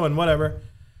radio and whatever.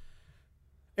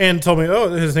 And told me, oh,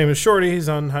 his name is Shorty. He's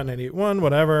on Hot 98.1,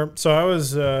 whatever. So I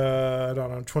was, I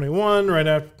don't know, 21, right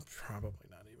after, probably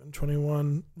not even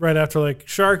 21, right after like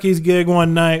Sharky's gig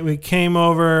one night. We came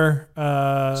over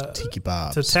Tiki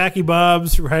Bob's. to Tacky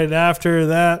Bob's right after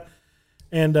that.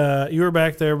 And you were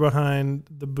back there behind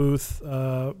the booth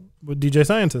with DJ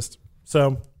Scientist.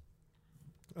 So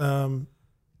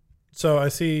I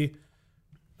see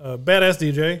a badass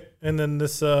DJ and then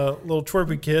this little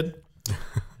twerpy kid.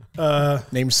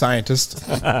 Named Scientist.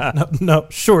 No,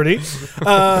 Shorty,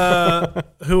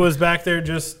 who was back there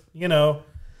just,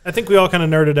 I think we all kind of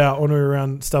nerded out when we were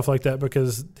around stuff like that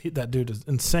because that dude is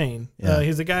insane. Yeah.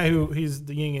 He's a guy he's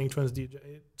the Ying Yang Twins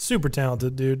DJ. Super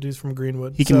talented dude. He's from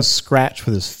Greenwood. He can scratch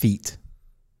with his feet.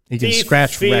 He can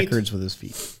scratch feet. records with his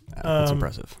feet. That's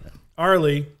impressive.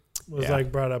 Arlie was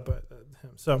brought up by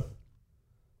him. So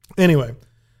anyway,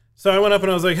 so I went up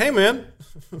and I was like, hey man,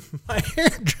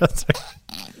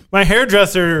 my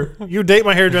hairdresser, you date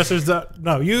my hairdresser's daughter.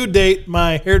 No, you date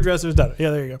my hairdresser's daughter.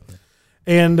 Yeah, there you go.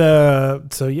 And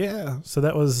so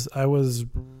that was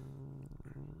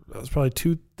probably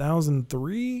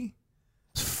 2003.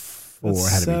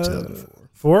 Had to be 2004.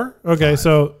 4? Okay, 5.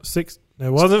 So 6. It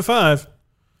wasn't 5.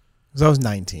 Because I was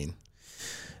 19.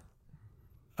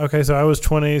 Okay, so I was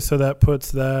 20, so that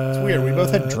puts that. It's weird. We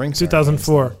both had drinks.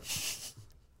 2004.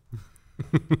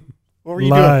 What were you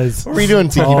Lies. doing? What were you doing,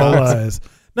 Tiki All Bobs? lies.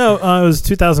 No, it was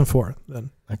 2004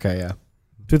 then. Okay, yeah.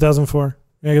 2004.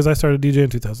 Yeah, because I started DJing in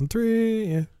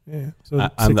 2003. Yeah. So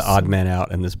I'm the odd man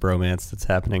out in this bromance that's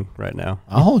happening right now.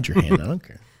 I'll hold your hand. I don't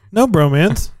care. No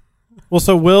bromance. Well,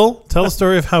 so Will, tell the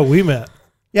story of how we met.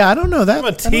 Yeah, I don't know that. I'm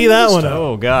going to tee that one up.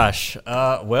 Oh, gosh.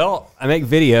 Well, I make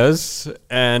videos,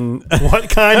 and What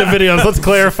kind of videos? Let's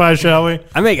clarify, shall we?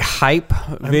 I make hype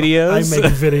videos. I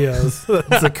make videos.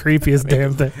 That's the creepiest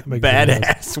damn thing. I make videos.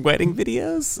 Badass wedding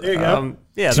videos. There you go.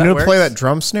 Yeah, Do you know works. play that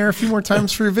drum snare a few more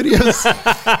times for your videos?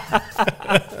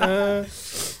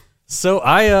 So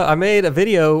I made a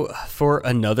video for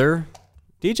another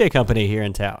DJ company here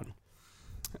in town,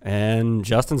 and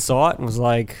Justin saw it and was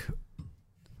like,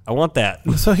 "I want that."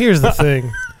 So here's the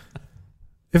thing: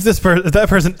 if that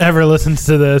person ever listens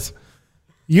to this,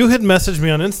 you had messaged me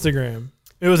on Instagram.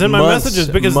 It was in my messages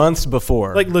because months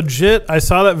before, like legit, I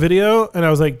saw that video and I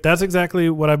was like, "That's exactly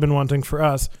what I've been wanting for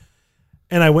us."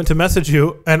 And I went to message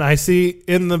you, and I see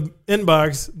in the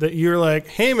inbox that you're like,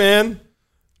 "Hey man,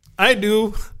 I make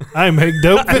dope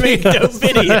videos." I make dope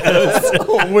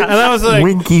videos. And I was like,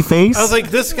 winky face. I was like,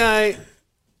 this guy,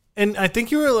 and I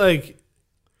think you were like,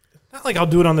 not like I'll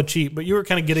do it on the cheap, but you were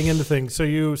kind of getting into things. So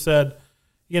you said,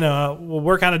 we'll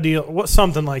work out a deal,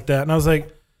 something like that. And I was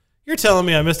like, you're telling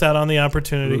me I missed out on the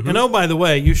opportunity. Mm-hmm. And oh, by the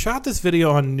way, you shot this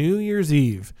video on New Year's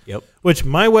Eve. Yep. Which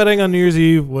my wedding on New Year's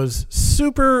Eve was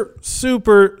super,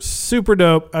 super, super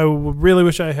dope. I really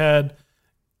wish I had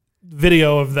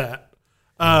video of that.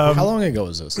 How long ago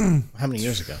was this? How many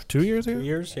years ago? 2 years ago? 2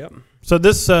 years, yep. So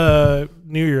this New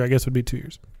Year, I guess, would be 2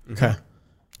 years. Okay.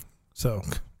 So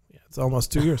yeah, it's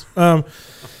almost 2 years.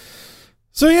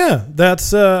 So yeah, that's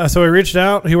so I reached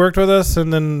out. He worked with us,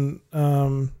 and then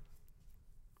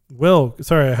Will,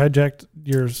 sorry, I hijacked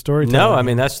your story. No, I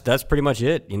mean that's pretty much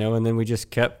it, and then we just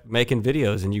kept making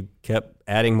videos, and you kept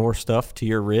adding more stuff to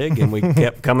your rig, and we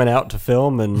kept coming out to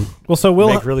film and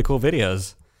make really cool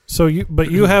videos. So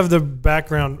you have the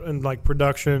background in like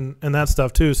production and that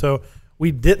stuff too. So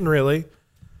we didn't really.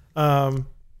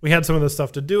 We had some of the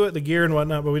stuff to do it, the gear and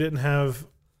whatnot, but we didn't have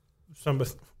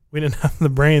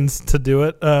the brains to do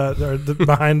it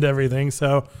behind everything.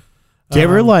 So do you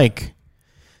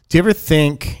ever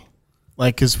think,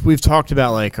 like, because we've talked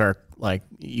about like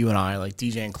you and I, like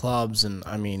DJing clubs, and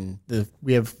I mean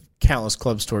we have countless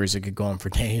club stories that could go on for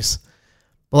days.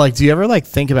 But like, do you ever like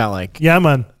think about like Yeah,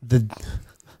 man.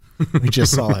 we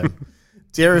just saw him.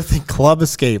 Do you ever think Club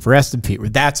Escape, rest in peace?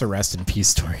 That's a rest in peace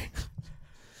story.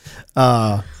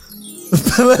 Do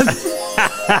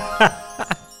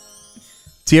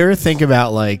you ever think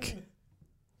about like,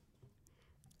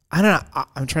 I don't know.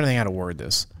 I'm trying to think how to word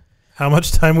this. How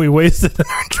much time we wasted in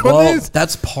our 20s? Well,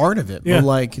 that's part of it. Yeah. But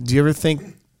like, do you ever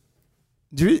think?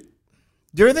 Do you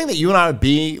ever think that you and I would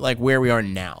be like where we are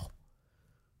now?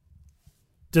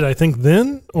 Did I think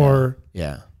then or?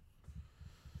 Yeah.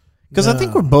 Because I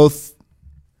think we're both.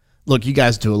 Look, you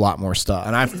guys do a lot more stuff,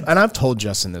 and I've told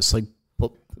Justin this like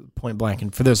point blank.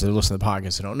 And for those that listen to the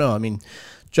podcast that don't know, I mean,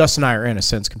 Justin and I are in a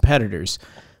sense competitors,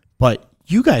 but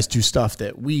you guys do stuff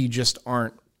that we just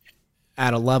aren't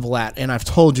at a level at. And I've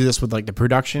told you this with like the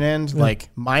production end, like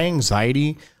my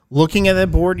anxiety looking at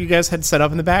that board you guys had set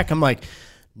up in the back. I'm like,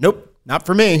 nope, not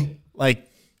for me. Like,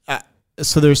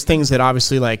 so there's things that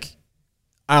obviously like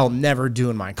I'll never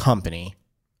do in my company.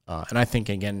 And I think,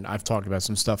 again, I've talked about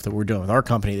some stuff that we're doing with our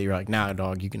company that you're like, nah,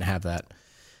 dog, you can have that.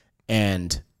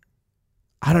 And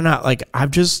I don't know, like,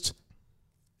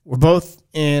 we're both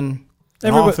in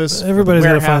an office. Everybody's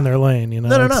got to find their lane, you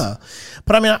know? No.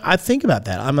 But I mean, I think about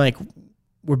that. I'm like,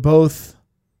 we're both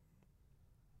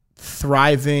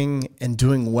thriving and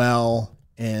doing well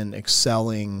and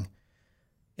excelling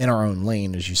in our own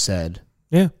lane, as you said.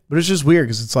 Yeah. But it's just weird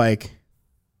because it's like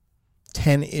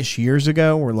 10-ish years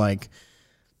ago, we're like,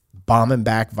 bombing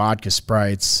back vodka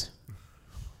Sprites,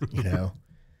 you know,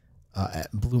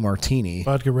 at Blue Martini.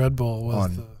 Vodka Red Bull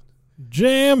was the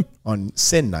jam. On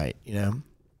Sin Night, you know.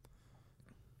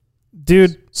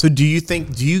 Dude. So do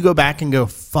you go back and go,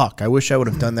 fuck, I wish I would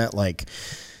have done that like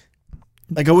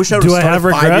I wish I would have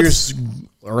started 5 years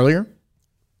earlier?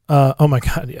 Oh my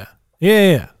God, yeah.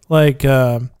 Yeah. Like,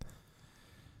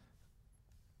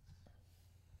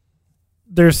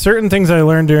 there's certain things I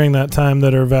learned during that time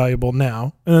that are valuable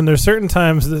now. And then there's certain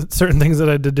things that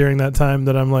I did during that time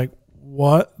that I'm like,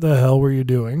 what the hell were you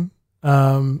doing?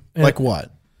 Like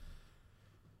what?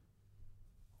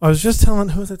 I was just telling,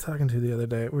 who was I talking to the other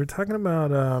day? We were talking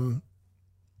about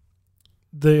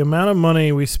the amount of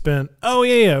money we spent. Oh,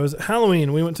 yeah. It was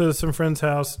Halloween. We went to some friend's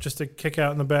house just to kick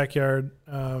out in the backyard,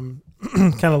 kind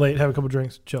of late, have a couple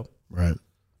drinks, chill. Right.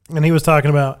 And he was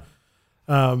talking about,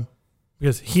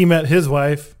 because he met his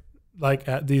wife like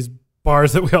at these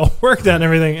bars that we all worked at and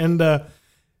everything. And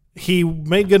he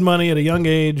made good money at a young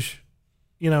age,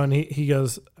 you know, and he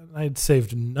goes, I'd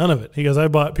saved none of it. He goes, I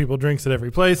bought people drinks at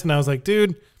every place. And I was like,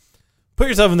 dude, put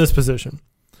yourself in this position.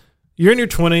 You're in your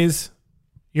 20s.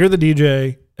 You're the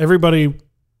DJ. Everybody,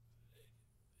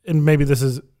 and maybe this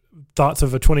is thoughts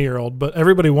of a 20-year-old, but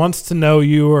everybody wants to know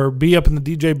you or be up in the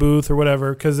DJ booth or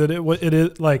whatever, because it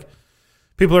is like,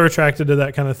 people are attracted to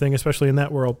that kind of thing, especially in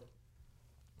that world.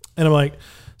 And I'm like,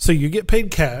 so you get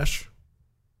paid cash,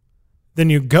 then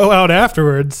you go out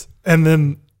afterwards and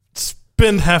then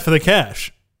spend half of the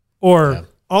cash or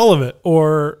all of it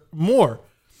or more.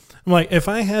 I'm like, if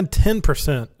I had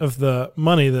 10% of the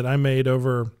money that I made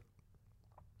over,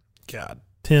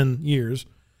 10 years.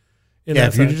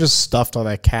 If you just stuffed all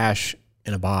that cash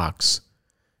in a box,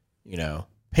 you know,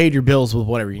 paid your bills with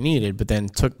whatever you needed, but then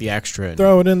took the extra and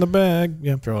throw it in the bag.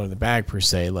 Yeah. Throw it in the bag per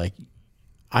se. Like,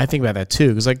 I think about that too.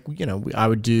 Because like, you know, I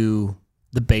would do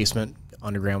the basement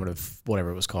underground,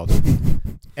 whatever it was called.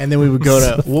 And then we would go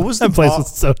to, what was the that place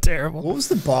was so terrible. What was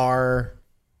the bar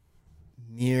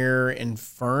near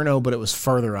Inferno, but it was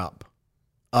further up?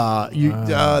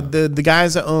 The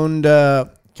guys that owned,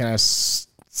 can I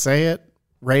say it?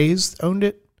 Raised owned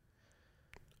it.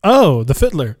 Oh, the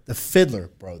Fiddler. The Fiddler,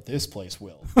 bro. This place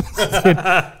will.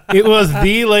 It was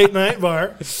the late night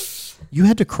bar. You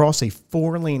had to cross a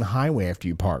 4-lane highway after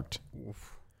you parked.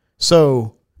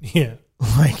 So yeah,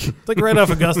 like it's like right off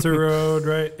Augusta Road,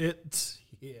 right? It's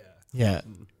yeah.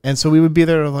 And so we would be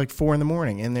there at like 4 a.m,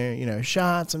 and there, you know,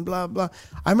 shots and blah blah.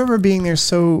 I remember being there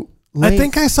so late. I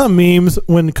think I saw memes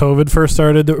when COVID first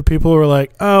started that people were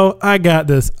like, "Oh, I got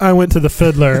this. I went to the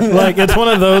Fiddler." Like, it's one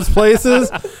of those places,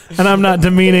 and I'm not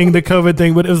demeaning the COVID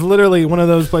thing, but it was literally one of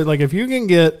those places. Like, if you can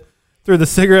get through the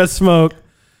cigarette smoke,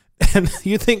 and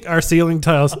you think our ceiling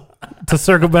tiles, to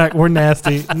circle back, were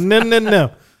nasty?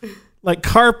 No. Like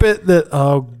carpet that,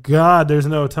 oh God, there's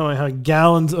no telling how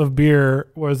gallons of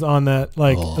beer was on that.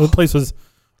 Like, the place was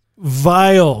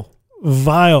vile.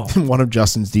 One of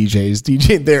Justin's DJs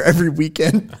DJ'd there every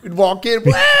weekend. We'd walk in,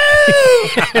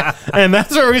 and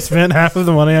that's where we spent half of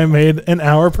the money I made an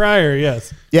hour prior.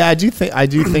 Yes. Yeah, I do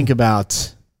think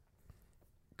about.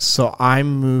 So I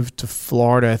moved to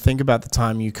Florida. I think about the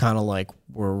time you kind of like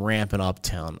were ramping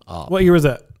Uptown up. What year was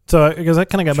that? So because I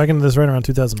kind of got back into this right around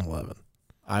 2011.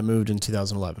 I moved in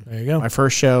 2011. There you go. My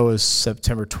first show was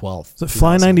September 12th. Is it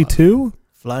Fly 92?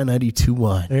 Fly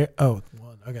 92.1. Oh,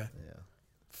 one. Okay.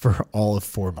 For all of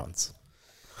 4 months.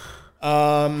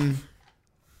 Until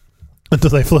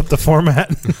they flip the format.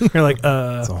 You're like,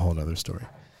 That's a whole other story.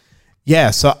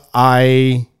 Yeah, so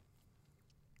and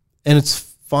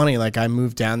it's funny, like I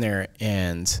moved down there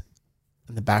and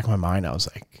in the back of my mind, I was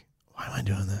like, why am I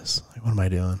doing this? Like, what am I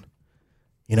doing?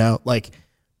 You know, like,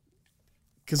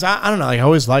 because I don't know, like I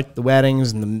always liked the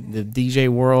weddings and the DJ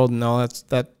world and all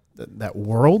that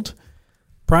world.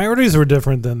 priorities were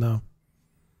different then, though.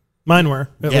 Mine were,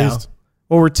 at least.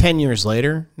 Well, we're 10 years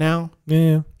later now.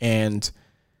 Yeah. And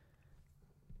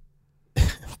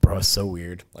bro, it's so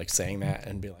weird, like saying that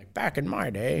and be like, back in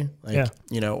my day, like,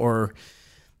 you know, or,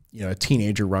 you know, a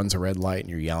teenager runs a red light and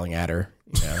you're yelling at her,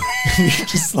 you know, you're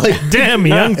just like, damn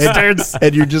youngsters,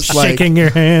 and you're just like shaking your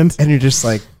hand, and you're just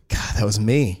like, God, that was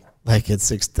me. Like at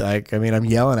 6, like, I mean, I'm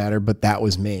yelling at her, but that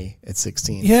was me at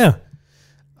 16. Yeah.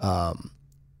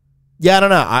 Yeah, I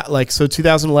don't know. So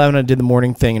 2011, I did the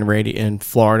morning thing in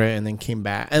Florida, and then came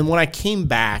back. And when I came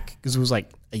back, because it was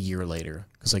like a year later,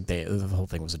 because like the whole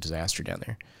thing was a disaster down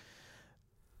there.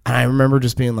 And I remember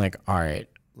just being like, all right,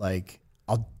 like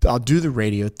I'll do the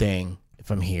radio thing if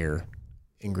I'm here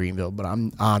in Greenville, but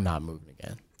I'm not moving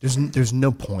again. There's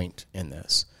no point in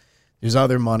this. There's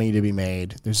other money to be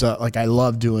made. There's like I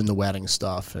love doing the wedding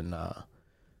stuff, and I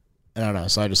don't know.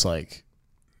 So I just like,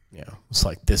 you know, it's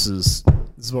like this is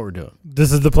what we're doing.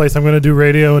 This is the place I'm going to do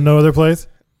radio and no other place.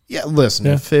 Yeah, listen,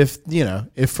 if you know,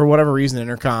 if for whatever reason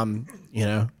Intercom, you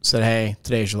know, said, hey,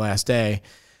 today's your last day,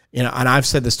 you know, and I've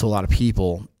said this to a lot of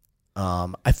people,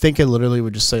 I think I literally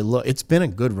would just say, look, it's been a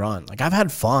good run. Like I've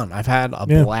had fun. I've had a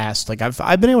blast. Like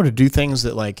I've been able to do things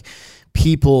that like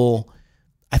people,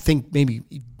 I think maybe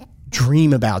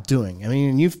dream about doing. I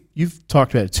mean, you've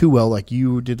talked about it too. Well, like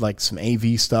you did like some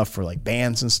AV stuff for like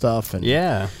bands and stuff, and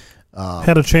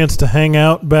had a chance to hang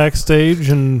out backstage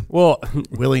and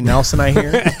Willie Nelson, I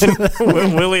hear.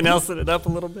 Willie Nelson it up a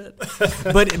little bit,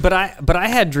 but I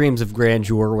had dreams of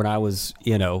grandeur when I was,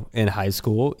 you know, in high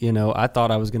school. You know, I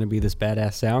thought I was going to be this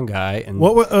badass sound guy. And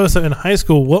so in high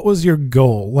school, what was your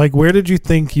goal? Like, where did you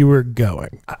think you were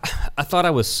going? I thought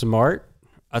I was smart.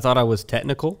 I thought I was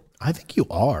technical. I think you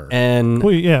are. And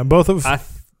well, yeah, both of.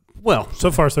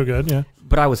 So far so good. Yeah,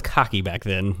 but I was cocky back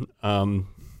then.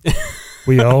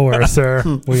 We all were, sir.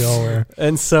 We all were.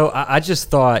 And so I just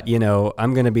thought, you know,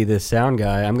 I'm going to be this sound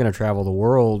guy. I'm going to travel the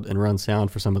world and run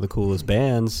sound for some of the coolest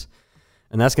bands.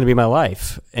 And that's going to be my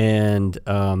life. And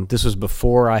this was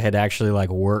before I had actually like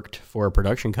worked for a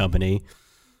production company.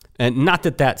 And not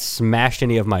that smashed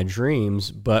any of my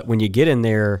dreams, but when you get in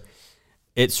there,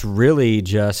 it's really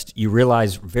just, you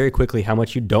realize very quickly how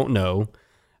much you don't know,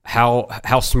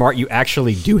 how smart you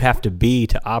actually do have to be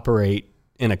to operate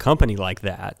in a company like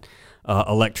that.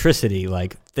 Electricity,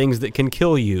 like things that can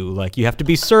kill you, like you have to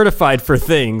be certified for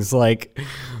things, like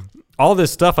all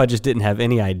this stuff I just didn't have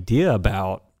any idea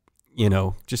about, you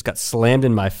know, just got slammed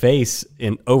in my face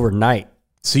in overnight.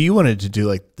 So you wanted to do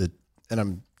like and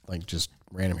I'm like just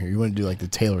random here, you want to do like the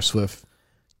Taylor Swift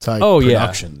type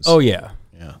productions.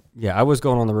 Yeah, I was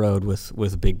going on the road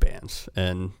with big bands,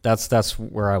 and that's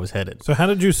where I was headed. So how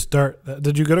did you start?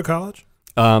 Did you go to college?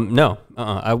 No.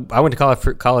 I went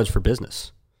to college for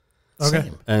business. Okay.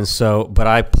 Same. And so, but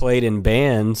I played in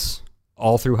bands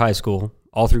all through high school,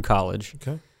 all through college.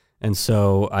 Okay. And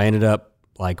so I ended up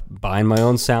like buying my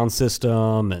own sound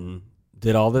system and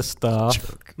did all this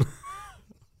stuff.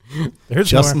 There's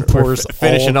Justin pours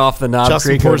finishing off the Knob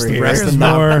Justin Creek pours over the here. rest of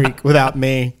Knob Creek without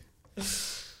me.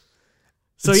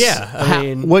 So yeah, I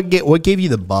mean, what gave you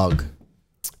the bug?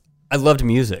 I loved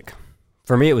music.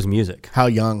 For me, it was music. How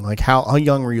young? Like how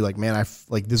young were you? Like, man,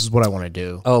 like this is what I want to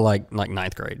do. Oh, like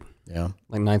ninth grade. Yeah,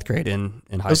 like ninth grade in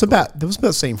high school. That was about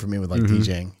the same for me with like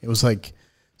DJing. It was like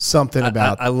something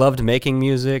about. I loved making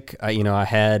music. I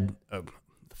had a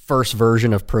first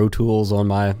version of Pro Tools on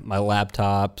my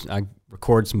laptop. I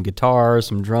record some guitars,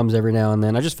 some drums every now and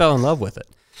then. I just fell in love with it,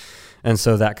 and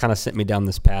so that kind of sent me down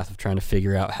this path of trying to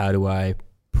figure out how do I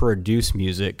produce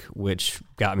music, which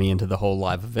got me into the whole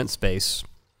live event space,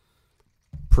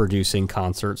 producing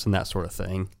concerts and that sort of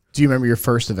thing. Do you remember your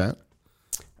first event?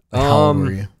 Like how old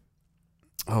were you?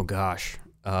 Oh gosh,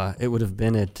 it would have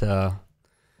been at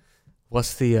what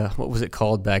was it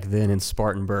called back then in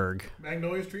Spartanburg?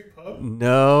 Magnolia Street Pub?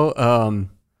 No. Oh,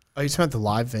 you talking about the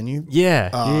live venue?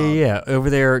 Yeah,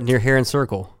 over there near Heron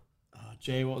Circle.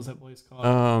 Jay, what was that place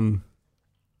called?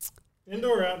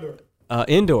 Indoor or outdoor?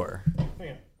 Indoor.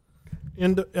 Hang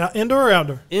on. Indoor or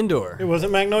outdoor? Indoor. It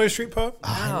wasn't Magnolia Street Pub?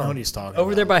 I know what he's talking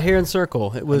over about. there by Heron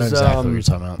Circle. It was I know exactly what you're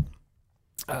talking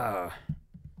about.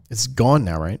 It's gone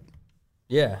now, right?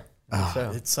 Yeah.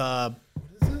 It's what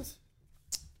is this?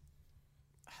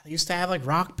 They used to have like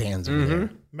rock bands over there.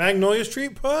 Magnolia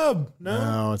Street Pub.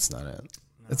 No, it's not it.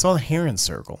 It's on the Heron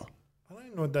Circle. I don't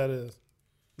even know what that is.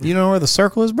 You know where the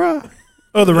circle is, bro?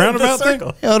 Oh, the roundabout thing?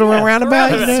 Yeah, the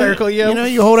roundabout. You know, circle, yeah. You know,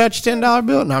 you hold out your $10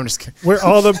 bill. No, I'm just kidding. Where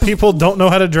all the people don't know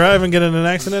how to drive and get in an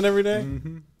accident every day?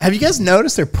 Have you guys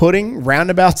noticed they're putting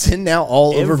roundabouts in now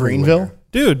all over Greenville?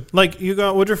 Dude, like you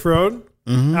got Woodruff Road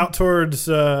out towards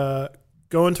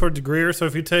going towards Greer. So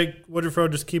if you take Woodruff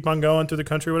Road, just keep on going through the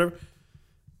country, whatever.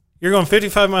 You're going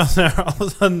 55 miles an hour. All of a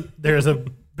sudden, there's a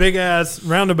big ass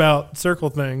roundabout circle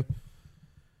thing.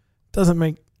 Doesn't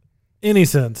make any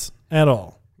sense at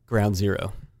all. Ground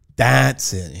Zero.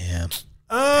 That's it. Yeah.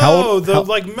 Oh,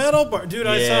 like metal bar, dude.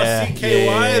 I saw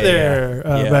CKY there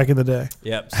back in the day.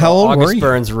 Yep. So How old August were you?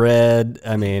 Burns Red.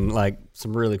 I mean, like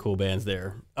some really cool bands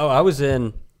there. Oh, I was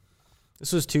in.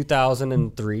 This was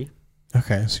 2003.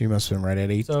 Okay, so you must have been right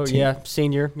at 18. So yeah,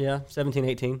 senior. Yeah, 17,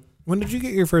 18. When did you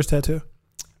get your first tattoo?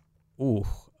 Ooh.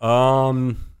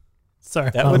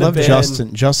 Sorry, That I would love have been.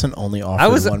 Justin. Justin only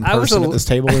offered one person at this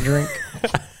table a drink.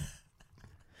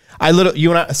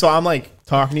 So I'm like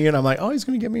talking to you, and I'm like, oh, he's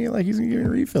gonna give me a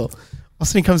refill. All of a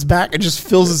sudden he comes back and just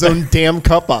fills his own damn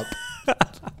cup up.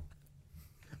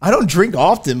 I don't drink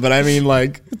often, but I mean,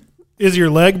 like, is your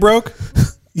leg broke?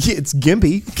 yeah, it's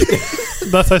gimpy.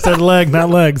 Thus I said leg, not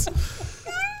legs.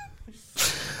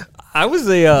 I was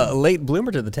a late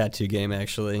bloomer to the tattoo game,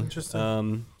 actually.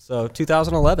 Interesting. So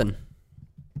 2011.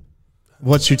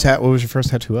 What was your first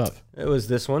tattoo of? It was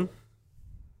this one.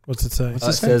 What's it say? It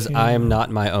says, "I am not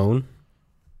my own."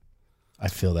 I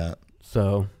feel that.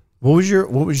 So What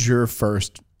was your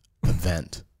first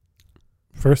event?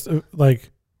 First, Like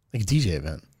a DJ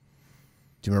event?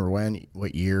 Do you remember when?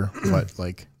 What year? What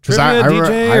like? trivia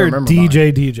DJ or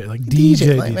DJ? Like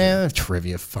DJ. Like, man,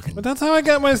 trivia, fucking. But that's how I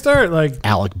got my start. Like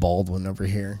Alec Baldwin over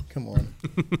here. Come on.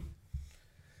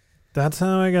 that's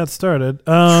how I got started.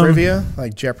 Trivia,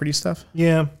 like Jeopardy stuff.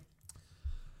 Yeah.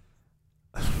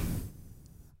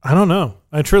 I don't know.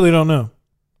 I truly don't know.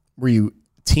 Were you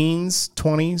teens,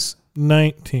 20s?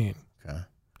 19.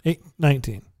 Okay.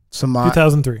 19. So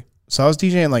 2003. So I was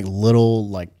DJing like little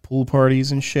like pool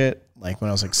parties and shit, like when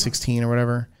I was like 16 or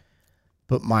whatever.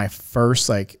 But my first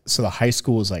so the high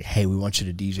school was like, hey, we want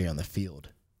you to DJ on the field.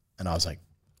 And I was like,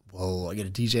 whoa, I get a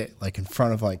DJ like in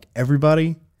front of like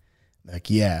everybody? Like,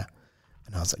 yeah.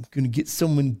 And I was like, gonna get so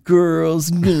many girls,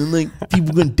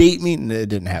 people gonna date me. And it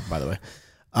didn't happen, by the way.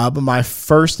 But my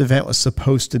first event was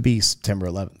supposed to be September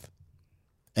 11th.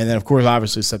 And then, of course,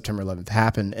 obviously September 11th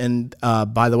happened. And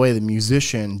by the way, the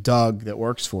musician, Doug, that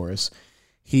works for us,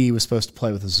 he was supposed to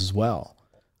play with us as well.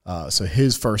 So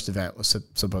his first event was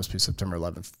supposed to be September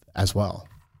 11th as well,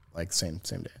 like same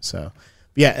day. So,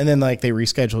 yeah, and then like they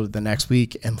rescheduled it the next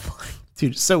week. And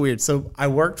dude, it's so weird. So I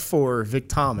worked for Vic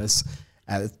Thomas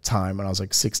at the time when I was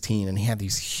like 16, and he had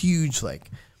these huge like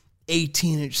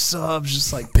 18-inch subs,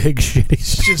 just like Big shitty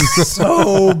shit. just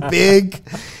so big.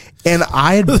 And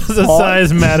I had The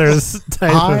size matters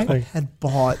type I of thing. had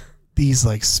bought these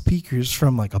like speakers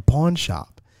from like a pawn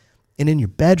shop, and in your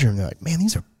bedroom they're like, man,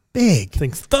 these are big.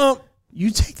 Things thump. You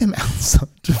take them outside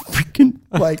to freaking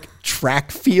like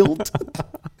track field.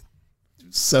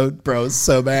 So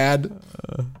bad.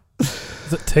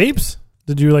 Is it tapes?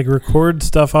 Did you like record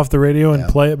stuff off the radio and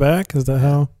play it back? Is that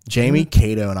how? Jamie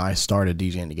Cato and I started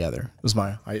DJing together. It was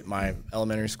my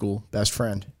elementary school best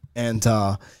friend, and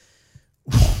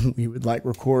we would like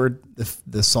record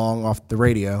the song off the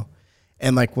radio,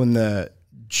 and like when the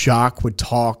jock would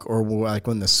talk, or like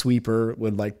when the sweeper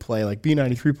would like play like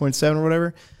B93.7 or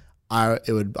whatever,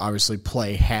 it would obviously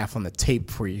play half on the tape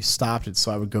before you stopped it.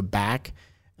 So I would go back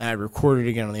and I recorded it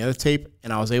again on the other tape,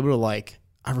 and I was able to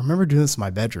I remember doing this in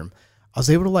my bedroom. I was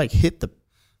able to hit the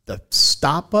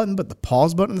stop button but the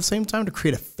pause button at the same time to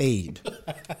create a fade.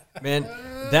 Man,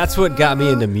 that's what got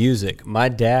me into music. My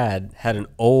dad had an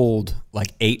old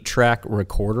 8-track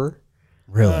recorder.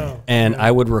 Really? And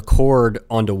I would record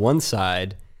onto one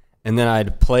side, and then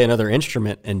I'd play another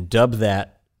instrument and dub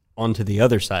that onto the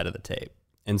other side of the tape.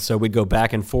 And so we'd go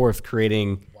back and forth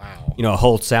creating a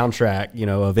whole soundtrack,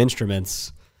 of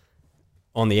instruments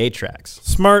on the 8 tracks.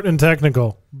 Smart and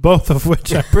technical, both of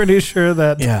which I'm pretty sure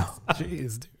that. Yeah.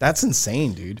 Jeez, dude. That's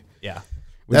insane, dude. Yeah.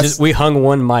 We hung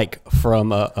one mic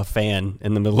from a fan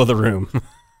in the middle of the room.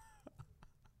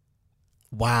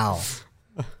 Wow.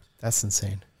 That's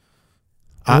insane.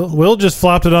 Will just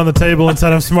flopped it on the table and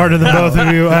said I'm smarter than both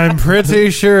of you. I'm pretty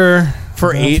sure.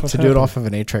 For That's 8 what to do it happened. off of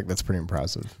an 8-track, that's pretty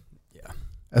impressive. Yeah.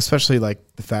 Especially the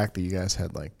fact that you guys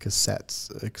had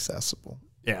cassettes accessible.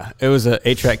 Yeah. It was a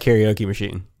 8-track karaoke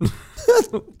machine.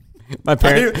 My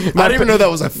parents. I didn't even know that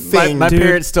was a thing. My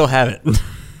parents still have it.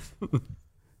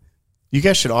 You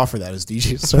guys should offer that as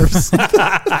DJ service.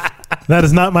 That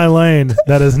is not my lane.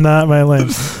 That is not my lane.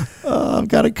 I've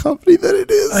got a company that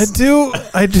it is.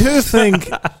 I do think,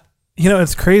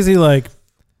 it's crazy. Like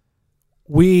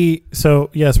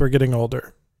yes, we're getting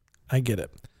older. I get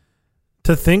it.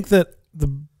 To think that the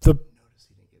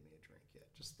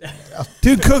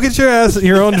dude, go get your ass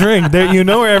your own drink. There, you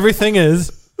know where everything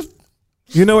is.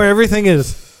 You know where everything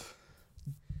is.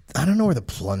 I don't know where the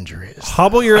plunger is.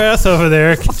 Hobble your ass over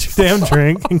there, get your damn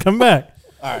drink, and come back.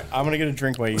 All right, I'm gonna get a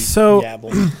drink while you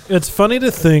yabble. It's funny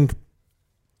to think,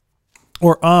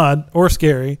 or odd, or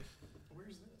scary,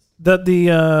 that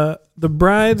the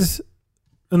brides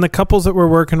and the couples that we're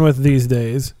working with these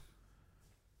days,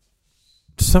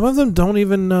 some of them don't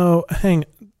even know.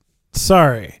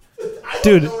 Sorry,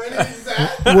 dude.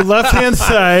 Left hand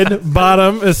side,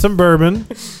 bottom is some bourbon.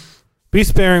 Be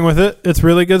sparing with it. It's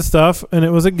really good stuff, and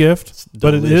it was a gift,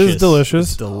 but it is delicious.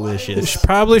 It's delicious. It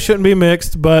probably shouldn't be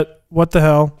mixed, but what the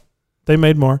hell? They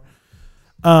made more.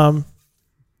 Pour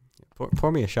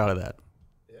me a shot of that.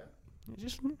 Yeah.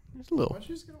 Just a little. Why don't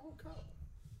you just get a whole cup?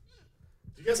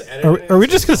 Do you guys edit are we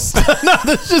just going to... No,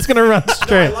 this is just going to run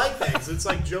straight. No, I like that because it's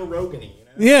like Joe Rogan-y,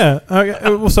 Yeah.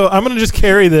 Okay, so I'm going to just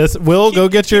carry this. Will, go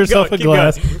get yourself a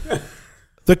glass.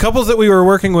 The couples that we were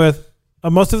working with,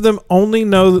 most of them only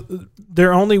know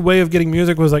their only way of getting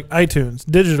music was like iTunes,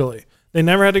 digitally. They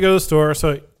never had to go to the store,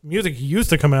 so music used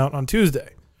to come out on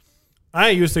Tuesday. I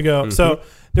used to go. Mm-hmm. So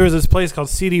there was this place called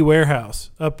CD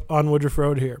Warehouse up on Woodruff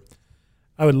Road here.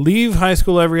 I would leave high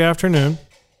school every afternoon.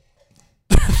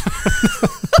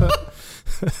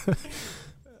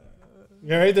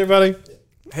 You all right there, buddy?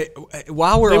 Hey,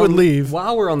 while we're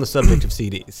on the subject of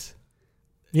CDs,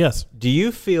 yes. Do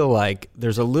you feel like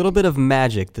there's a little bit of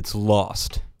magic that's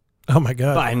lost? Oh my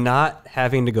God! By not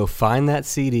having to go find that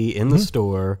CD in the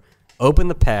store, open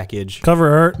the package,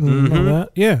 cover art, and all that.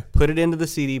 Yeah, put it into the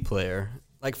CD player.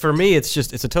 Like for me, it's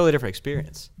a totally different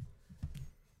experience.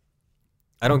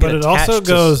 I don't. But it also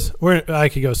goes. I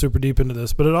could go super deep into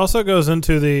this, but it also goes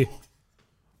into the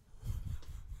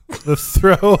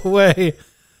throwaway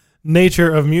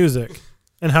nature of music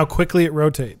and how quickly it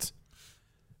rotates.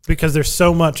 Because there's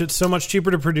so much, it's so much cheaper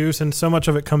to produce and so much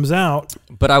of it comes out.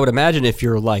 But I would imagine if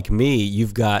you're like me,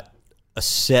 you've got a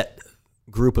set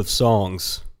group of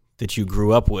songs that you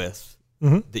grew up with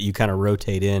that you kind of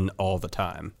rotate in all the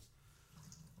time.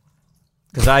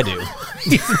 Because I do.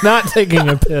 He's not taking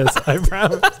a piss, I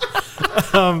promise.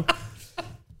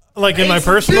 Like in my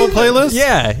personal playlist?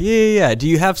 Yeah. Do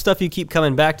you have stuff you keep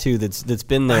coming back to that's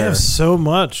been there? I have so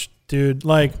much, dude.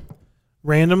 Like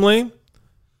randomly.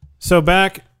 So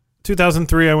back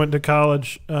 2003, I went to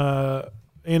college,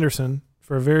 Anderson,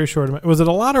 for a very short amount. Was it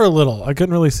a lot or a little? I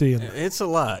couldn't really see it. It's a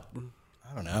lot.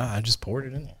 I don't know. I just poured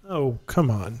it in there. Oh,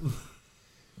 come on.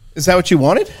 Is that what you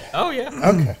wanted? Oh, yeah.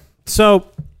 Okay.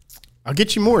 So I'll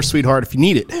get you more, sweetheart, if you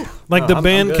need it. Like the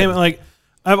band came, like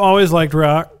I've always liked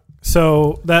rock,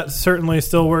 so that certainly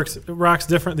still works. Rock's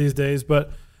different these days,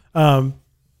 but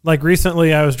like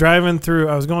recently I was driving through,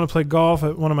 I was going to play golf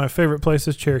at one of my favorite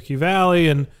places, Cherokee Valley,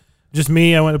 and just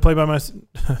me, I went to play by myself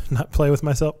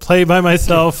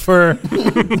for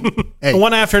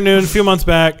one afternoon a few months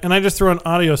back, and I just threw on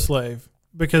Audio Slave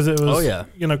because it was,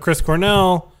 Chris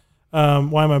Cornell.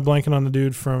 Why am I blanking on the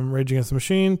dude from Rage Against the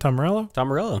Machine? Tom Morello,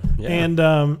 yeah. And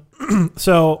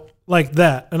so like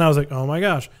that, and I was like, oh my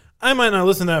gosh, I might not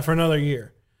listen to that for another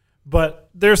year, but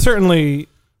there's certainly...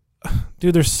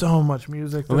 Dude, there's so much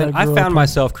music. I found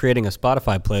myself creating a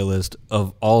Spotify playlist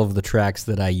of all of the tracks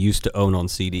that I used to own on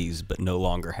CDs but no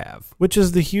longer have. Which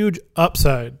is the huge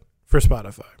upside for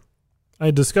Spotify.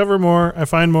 I discover more. I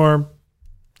find more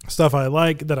stuff I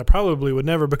like that I probably would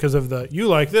never because of you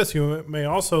like this. You may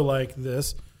also like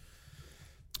this.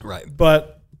 Right.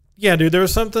 But, yeah, dude, there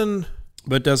was something.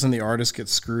 But doesn't the artist get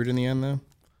screwed in the end, though?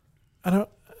 I don't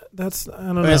know. It's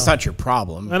not your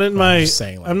problem.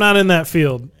 I'm not in that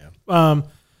field. Yeah.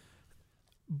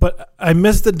 But I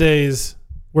miss the days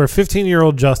where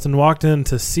 15-year-old Justin walked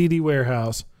into CD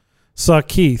Warehouse, saw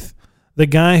Keith, the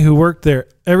guy who worked there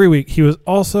every week. He was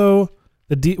also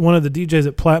one of the DJs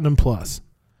at Platinum Plus.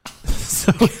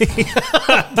 So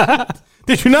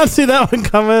did you not see that one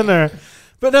coming?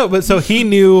 But so he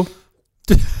knew.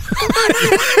 He's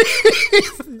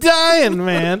dying,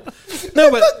 man.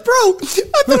 No, but bro,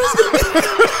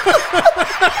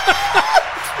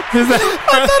 I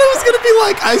thought it was going to be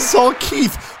like I saw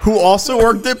Keith, who also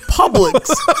worked at Publix.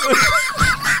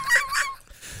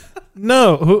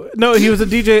 No, he was a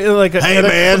DJ. Hey,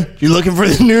 man, you looking for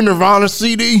the new Nirvana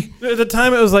CD? At the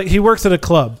time, it was like he works at a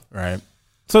club, right?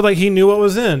 So like he knew what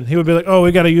was in. He would be like, "Oh,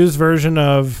 we got a used version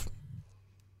of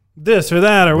this or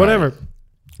that or whatever,"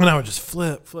 and I would just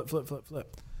flip.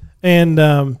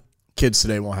 And kids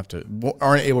today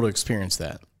aren't able to experience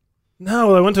that.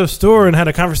 no, I went to a store and had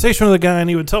a conversation with a guy, and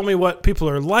he would tell me what people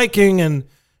are liking, and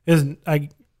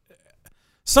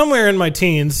somewhere in my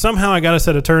teens, somehow I got a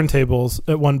set of turntables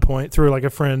at one point through like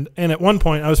a friend, and at one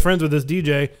point I was friends with this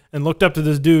DJ and looked up to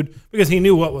this dude because he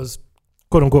knew what was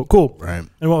quote unquote cool, Right.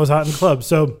 and what was hot in clubs.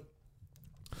 So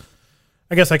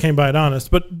I guess I came by it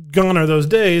honest, but gone are those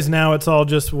days. Now it's all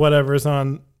just whatever's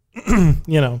on,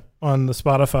 on the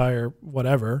Spotify or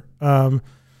whatever.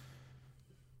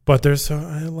 But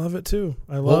I love it too.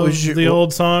 I love the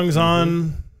old songs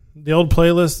on the old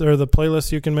playlist or the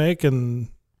playlist you can make and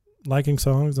liking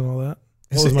songs and all that.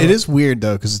 It is weird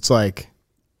though, because it's like,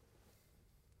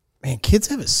 man, kids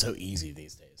have it so easy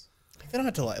these days. They don't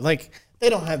have to they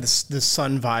don't have the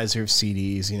sun visor of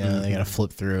CDs. They got to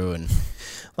flip through and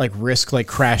like risk like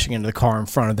crashing into the car in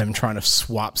front of them trying to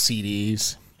swap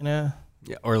CDs.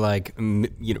 Yeah, or like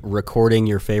recording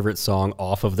your favorite song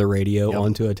off of the radio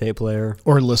onto a tape player,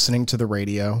 or listening to the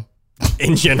radio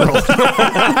in general.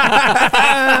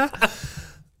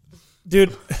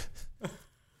 Dude,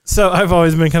 so I've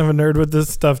always been kind of a nerd with this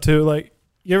stuff too. Like,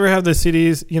 you ever have the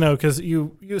CDs, because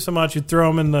you use so much, you throw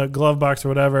them in the glove box or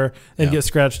whatever and get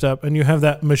scratched up, and you have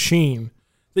that machine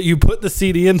that you put the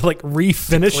CD in to like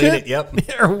refinish it? Yep.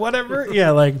 Or whatever. Yeah,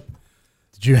 like.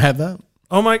 Did you have that?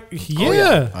 Oh my,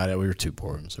 yeah. I know we were too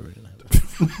poor, so we didn't have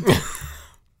it.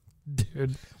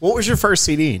 Dude. What was your first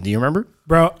CD? Do you remember?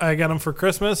 Bro, I got them for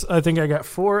Christmas. I think I got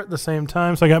 4 at the same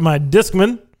time. So I got my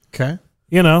Discman. Okay.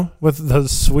 With the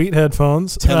sweet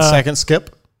headphones. 10-second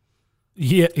skip?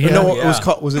 Yeah. What was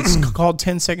called? Was it called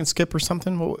 10-second skip or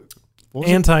something? What was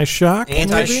Anti-Shock?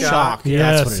 Anti-Shock. Yeah,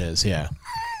 Yes. that's what it is, yeah.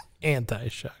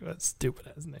 Anti-Shock. That's stupid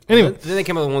as name. Anyway. Then they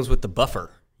came up with ones with the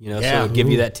buffer, so it would give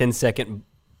you that 10-second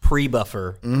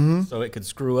pre-buffer so it could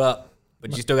screw up,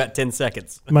 but you still got 10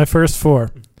 seconds. My first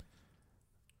 4.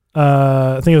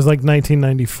 I think it was like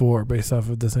 1994 based off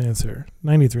of this answer.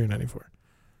 93, 94.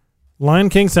 Lion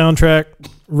King soundtrack,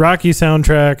 Rocky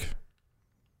soundtrack,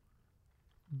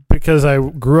 because I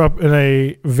grew up in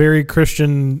a very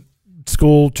Christian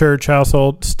school church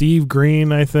household. Steve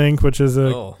Green, I think, which is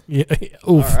oof. All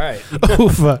right.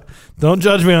 Oof. Don't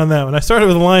judge me on that one. I started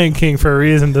with Lion King for a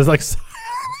reason. There's like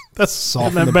that's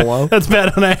soften the blow. That's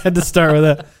bad when I had to start with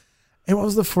that. And what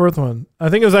was the 4th one? I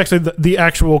think it was actually the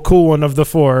actual cool one of the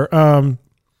 4.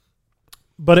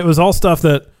 But it was all stuff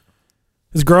that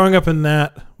is growing up in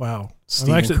that. Wow.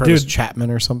 Stephen Curtis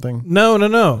Chapman or something?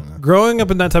 No. Growing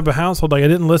up in that type of household, like I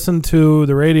didn't listen to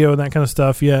the radio and that kind of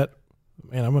stuff yet.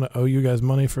 Man, I'm going to owe you guys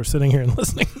money for sitting here and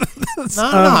listening to this. No,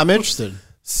 I'm interested.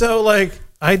 So, like,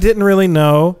 I didn't really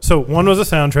know. So, one was a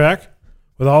soundtrack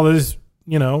with all these,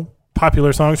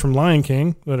 popular songs from Lion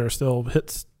King that are still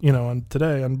hits, on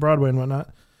today on Broadway and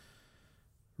whatnot.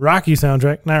 Rocky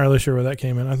soundtrack, not really sure where that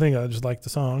came in. I think I just liked the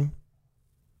song.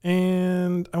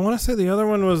 And I want to say the other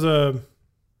one was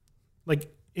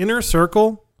like Inner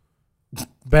Circle,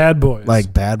 Bad Boys.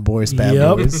 Like Bad Boys,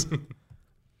 Bad Boys.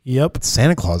 Yep.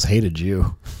 Santa Claus hated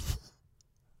you.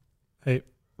 Hey,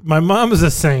 my mom is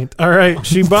a saint. All right,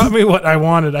 she bought me what I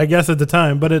wanted, I guess at the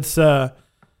time. But it's,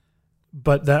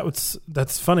 but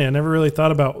that's funny. I never really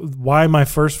thought about why my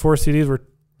first 4 CDs were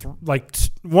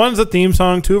one's a theme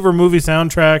song, 2 of her movie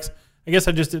soundtracks. I guess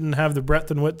I just didn't have the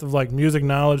breadth and width of like music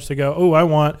knowledge to go, oh, I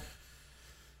want,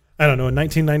 I don't know, in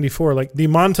 1994, like the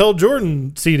Montel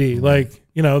Jordan CD, like,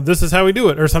 this is how we do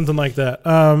it or something like that.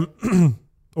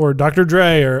 Or Dr.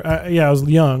 Dre or, I was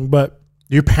young, but.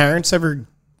 Do your parents ever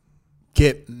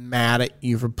get mad at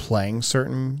you for playing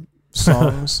certain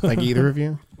songs? Like either of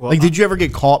you? Well, did you ever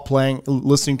get caught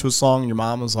listening to a song and your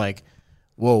mom was like,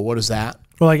 whoa, what is that?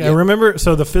 Well, I remember,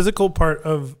 so the physical part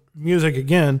of music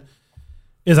again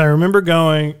is I remember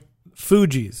going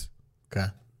Fugees. Okay.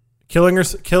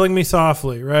 Killing Me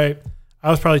Softly, right?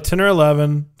 I was probably 10 or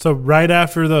 11. So right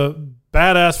after the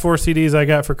badass 4 CDs I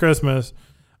got for Christmas,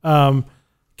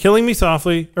 Killing Me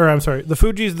Softly, or I'm sorry, the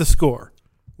Fugees, The Score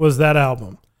was that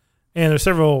album. And there's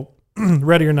several,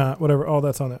 Ready or Not, whatever, all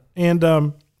that's on it. And,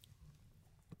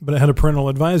 but it had a parental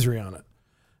advisory on it.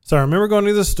 So I remember going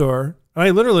to the store. I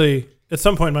literally, at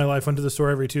some point in my life, went to the store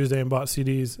every Tuesday and bought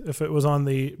CDs. If it was on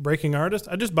the Breaking Artist,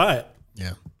 I'd just buy it.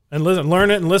 Yeah. And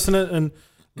learn it and listen to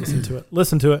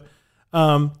it.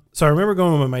 So I remember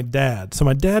going with my dad. So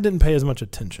my dad didn't pay as much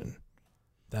attention.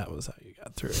 That was how you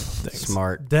got through things.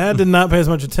 Smart. Dad did not pay as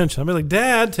much attention. I'd be like,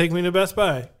 Dad, take me to Best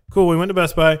Buy. Cool. We went to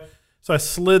Best Buy. So I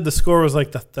slid. The Score was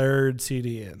like the third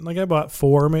CD in. Like I bought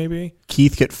 4 maybe.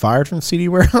 Keith get fired from CD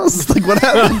Warehouse? Like what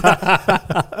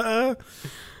happened?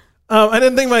 I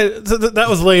didn't think that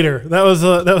was later. That was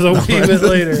a wee bit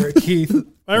later. Keith.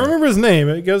 I remember his name.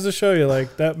 It goes to show you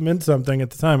like that meant something at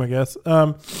the time, I guess.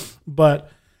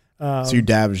 But. So your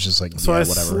dad was just like, so I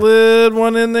whatever. slid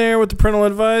one in there with the parental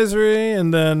advisory,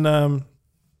 and then I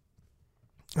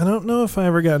don't know if I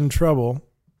ever got in trouble,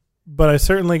 but I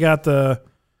certainly got the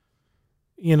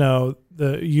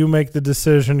you make the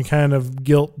decision kind of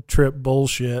guilt trip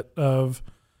bullshit of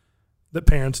that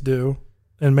parents do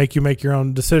and make you make your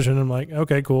own decision. I'm like,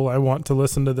 okay, cool. I want to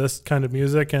listen to this kind of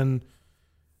music, and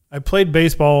I played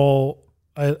baseball.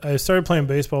 I started playing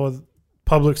baseball with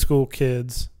public school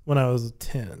kids when I was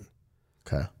 10.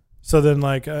 Okay. So then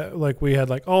like we had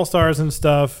like all-stars and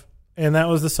stuff, and that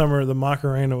was the summer the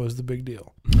Macarena was the big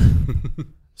deal.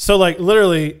 So like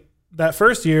literally that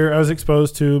first year I was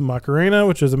exposed to Macarena,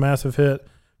 which is a massive hit.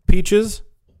 Peaches.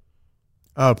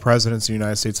 Oh, Presidents of the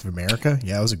United States of America?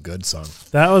 Yeah, it was a good song.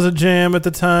 That was a jam at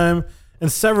the time,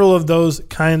 and several of those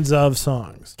kinds of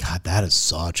songs. God, that is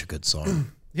such a good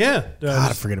song. Yeah.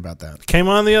 God, I forget about that. Came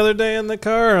on the other day in the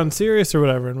car on Sirius or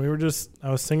whatever, and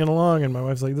I was singing along, and my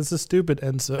wife's like, this is stupid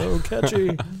and so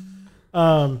catchy.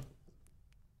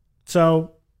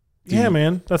 So, yeah,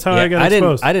 man, that's how I got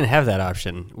exposed. I didn't have that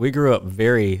option. We grew up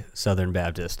very Southern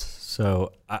Baptist,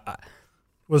 so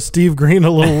was Steve Green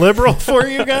a little liberal for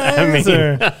you guys?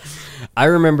 I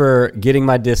remember getting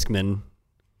my Discman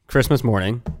Christmas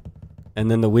morning, and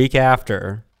then the week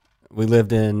after, we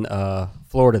lived in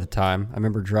Florida at the time. I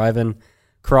remember driving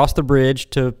across the bridge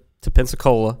to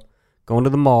Pensacola, going to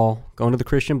the mall, going to the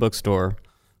Christian bookstore.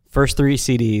 First 3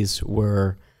 CDs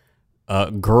were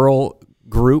a girl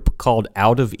group called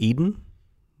Out of Eden.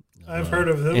 I've heard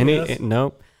of them. Yes.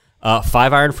 Nope. 5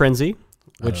 Iron Frenzy,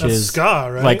 which is ska,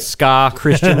 right? like ska,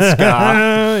 Christian ska,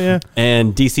 yeah.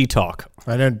 And DC Talk.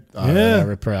 I know.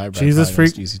 Jesus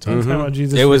Freak. DC Talk. Mm-hmm. About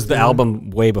Jesus it was Freak the album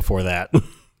way before that.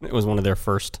 It was one of their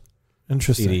first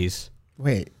Interesting. CDs.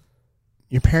 Wait,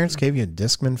 your parents gave you a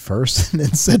Discman first and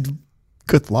then said,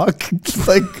 good luck?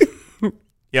 Like,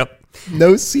 yep.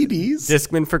 No CDs?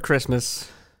 Discman for Christmas.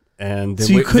 And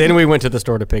then, So then we went to the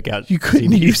store to pick out You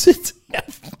couldn't CDs. use it?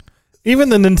 Even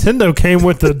the Nintendo came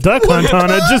with the Duck Hunt on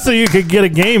it just so you could get a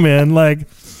game in. Like,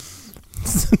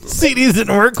 CDs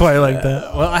didn't work quite like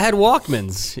that. Well, I had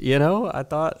Walkmans,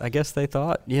 I guess they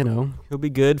thought, he'll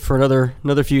be good for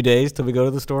another few days till we go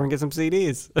to the store and get some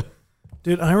CDs.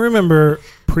 Dude, I remember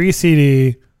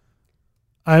pre-CD,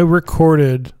 I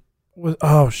recorded with,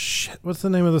 oh shit, what's the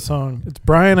name of the song? It's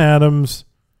Bryan Adams.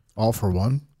 All for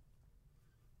One?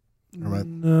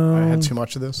 No. I had too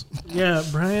much of this. Yeah,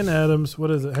 Bryan Adams. What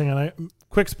is it? Hang on.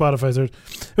 Quick Spotify search.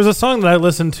 There's a song that I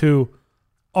listened to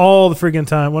all the freaking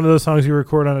time. One of those songs you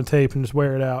record on a tape and just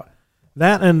wear it out.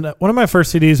 That and one of my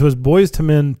first CDs was Boyz II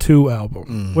Men 2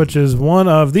 album, which is one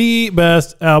of the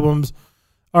best albums,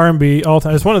 R&B all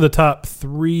time. It's one of the top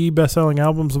 3 best-selling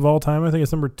albums of all time. I think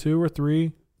it's number 2 or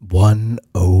 3.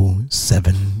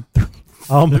 1073.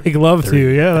 I'll Make Love to You.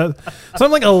 Yeah. So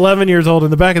I'm like 11 years old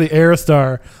in the back of the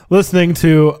Aerostar listening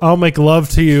to I'll Make Love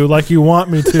to You Like You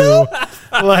Want Me to.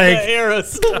 Like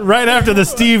Aerostar. Right after the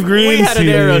Steve Green We had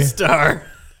CD. an Aerostar.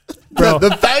 Bro.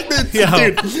 The fact that,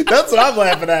 dude, that's what I'm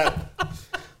laughing at.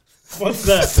 What's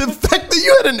that? The fact that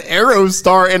you had an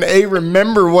Aerostar and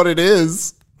remember what it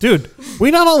is. Dude,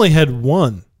 we not only had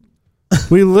one,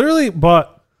 we literally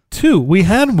bought 2. We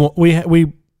had one,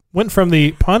 we went from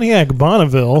the Pontiac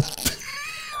Bonneville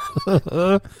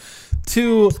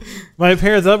to my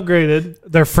parents upgraded.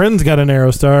 Their friends got an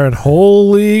Aerostar, and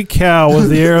holy cow, was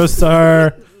the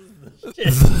Aerostar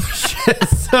shit.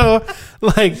 So,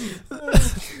 like,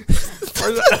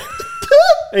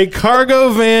 a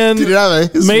cargo van. Did it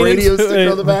have his made radio into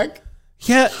sticker on the back?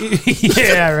 Yeah,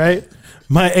 yeah, right.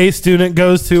 My A student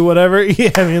goes to whatever.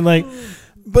 Yeah, I mean, like,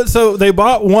 but so they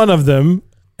bought one of them,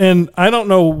 and I don't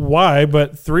know why,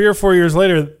 but 3 or 4 years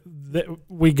later,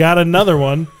 we got another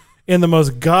one in the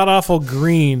most god awful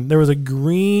green. There was a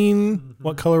green.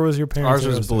 What color was your parents'?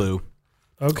 Ours was blue.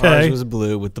 Okay, Ours was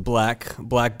blue with the black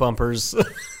bumpers,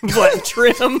 black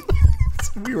trim.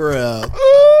 We were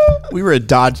a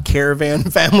Dodge Caravan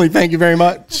family. Thank you very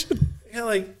much. Yeah,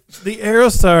 like the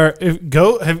Aerostar.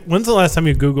 When's the last time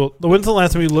you Googled? When's the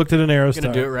last time you looked at an Aerostar? I'm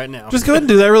gonna do it right now. Just go ahead and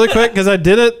do that really quick because I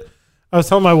did it. I was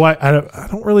telling my wife I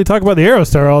don't really talk about the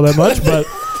Aerostar all that much, but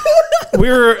we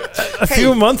were a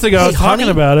few months ago talking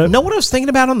about it. You know what I was thinking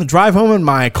about on the drive home in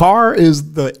my car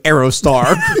is the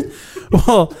Aerostar.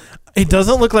 Well, it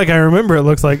doesn't look like I remember it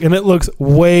looks like, and it looks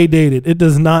way dated. It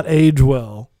does not age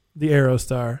well. the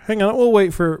Aerostar. Hang on, we'll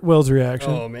wait for Will's reaction.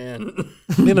 Oh man,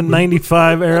 Need a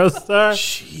 95 Aerostar.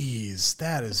 Jeez,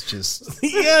 that is just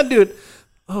Yeah, dude.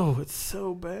 Oh, it's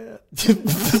so bad.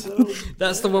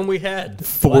 that's the one we had.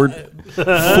 Ford. With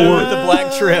the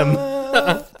black trim.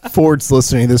 Ford's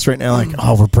listening to this right now, like,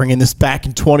 oh, we're bringing this back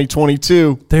in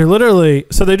 2022. They're literally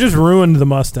so they just ruined the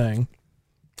Mustang,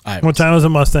 I've which I was a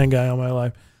Mustang guy all my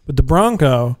life. But the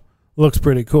Bronco looks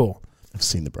pretty cool.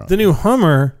 seen the Bronco. The new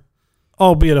Hummer,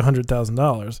 albeit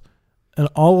 $100,000, an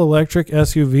all-electric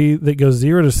SUV that goes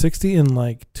 0 to 60 in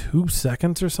like 2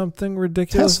 seconds or something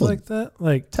ridiculous Tesla. like that.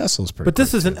 Like, Tesla's pretty. but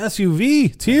this is an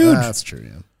SUV. It's huge. That's true.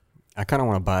 Yeah. I kind of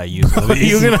want to buy a used one. Are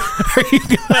you gonna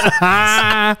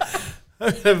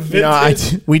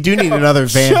We do need another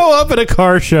van. show up at a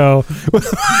car show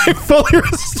with my fully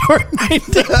restored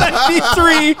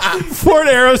 1993 Ford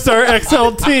Aerostar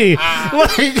XLT?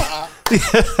 Like,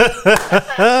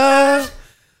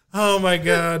 oh my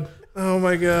god,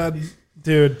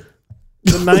 dude,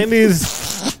 the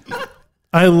 90s.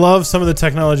 I love some of the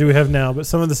technology we have now, but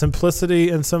some of the simplicity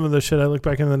and some of the shit I look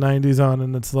back in the 90s on,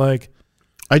 and it's like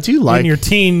I do like in your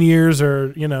teen years,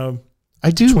 or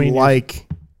I do tween like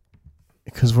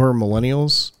because we're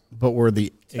millennials, but we're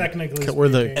the technically we're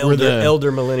the speaking. we're the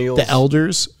elder millennials. the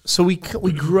elders. So we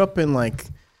grew up in like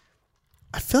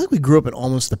I feel like we grew up in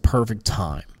almost the perfect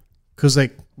time because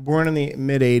like born in the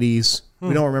mid 80s.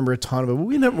 We don't remember a ton of it, but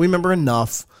we remember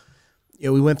enough.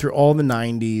 We went through all the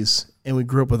 90s. And we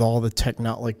grew up with all the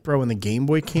technology. Like, bro, when the Game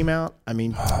Boy came out, I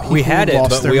mean, We had it,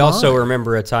 lost but their we also mind.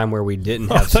 remember a time where we didn't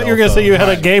have. I thought you were going to say you had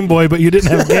a Game Boy, but you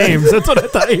didn't have games. That's what I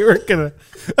thought you were going to.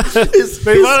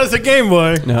 They bought us a Game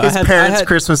Boy. No, His parents,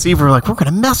 Christmas Eve, were like, we're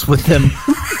going to mess with him.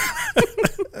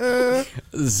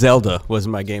 Zelda was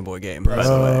my Game Boy game. By the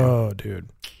way. Oh,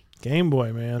 dude. Game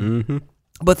Boy, man.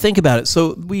 But think about it.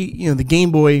 So the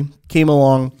Game Boy came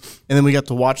along, and then we got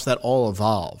to watch that all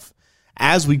evolve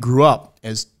as we grew up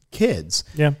as kids.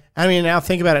 Yeah. I mean, now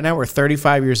think about it. Now we're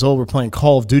 35 years old. We're playing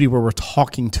Call of Duty where we're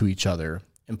talking to each other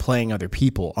and playing other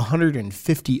people,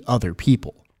 150 other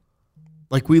people.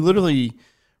 Like, we literally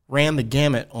ran the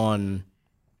gamut on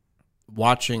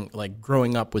watching, like,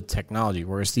 growing up with technology.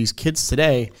 Whereas these kids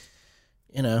today,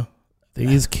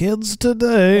 These kids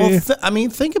today. well,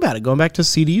 think about it. Going back to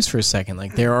CDs for a second,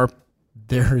 like,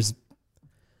 there's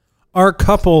Our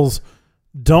couples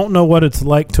don't know what it's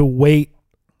like to wait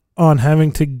on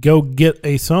having to go get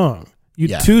a song.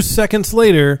 2 seconds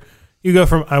later, you go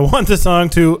from I want the song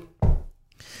to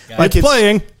like it's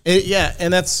playing.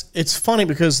 And it's funny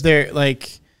because they're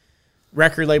like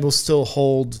record labels still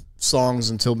hold songs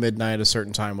until midnight at a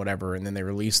certain time, whatever, and then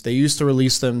they used to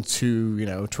release them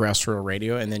to terrestrial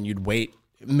radio, and then you'd wait.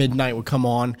 Midnight would come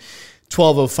on,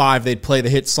 12:05 they'd play the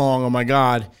hit song. Oh my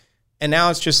god! And now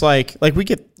it's just like we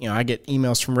get I get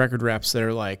emails from record reps that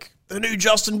are like, the new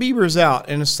Justin Bieber's out,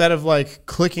 and instead of like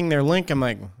clicking their link, I'm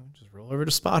like, just roll over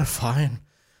to Spotify and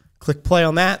click play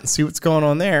on that and see what's going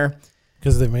on there.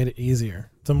 Because they made it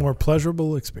easier. It's a more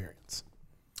pleasurable experience.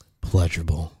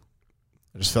 Pleasurable.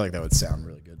 I just feel like that would sound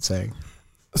really good saying.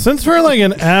 Since we're like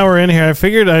an hour in here, I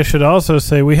figured I should also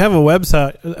say we have a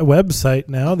website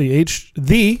now, the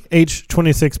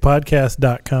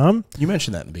H26podcast.com. You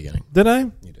mentioned that in the beginning. Did I?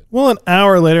 You did. Well, an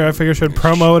hour later, I figured I should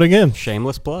promo it again.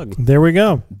 Shameless plug. There we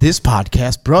go. This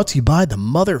podcast brought to you by the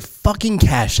motherfucking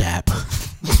Cash App.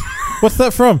 What's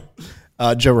that from?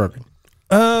 Joe Rogan.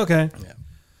 Oh, okay.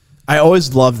 I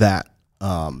always love that.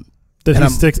 That And he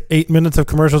I'm- sticks 8 minutes of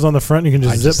commercials on the front. You can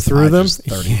just zip through them.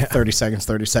 30 seconds.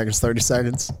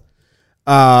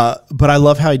 But I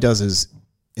love how he does his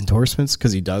endorsements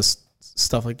because he does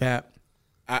stuff like that.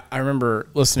 I remember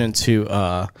listening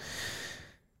to,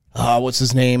 what's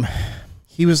his name?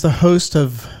 He was the host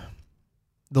of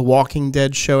the Walking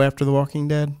Dead show after The Walking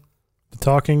Dead. The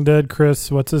Talking Dead,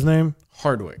 Chris, what's his name?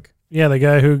 Hardwick. Yeah, the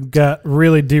guy who got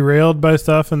really derailed by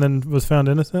stuff and then was found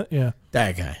innocent. Yeah.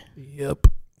 That guy. Yep.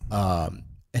 And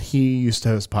he used to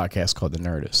host a podcast called The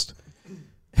Nerdist.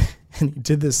 And he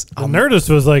did this. The Nerdist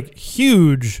was like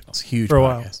huge. It was a huge for a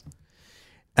while. podcast.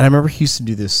 And I remember he used to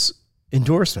do this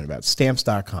endorsement about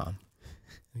Stamps.com.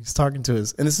 He's talking to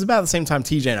his, and this is about the same time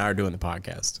TJ and I are doing the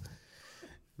podcast.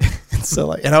 And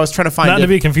so and I was trying to find Not to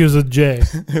be confused with Jay.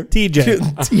 TJ.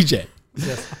 TJ.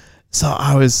 Yes. So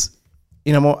I was,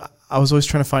 I was always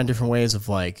trying to find different ways of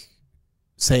like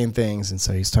saying things. And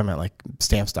so he's talking about like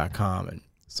Stamps.com, and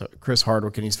so Chris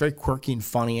Hardwick, and he's very quirky and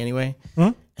funny anyway. Hmm?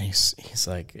 And he's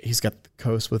like, he's got the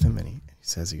co-host with him, and he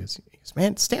goes,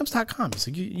 man, Stamps.com. He's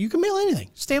like, you can mail anything.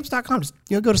 Stamps.com. Just,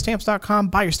 go to Stamps.com,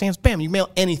 buy your stamps, bam, you mail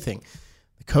anything.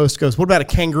 The co-host goes, what about a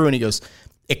kangaroo? And he goes,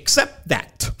 except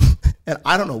that. And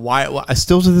I don't know why. I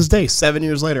still to this day, 7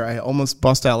 years later, I almost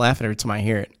bust out laughing every time I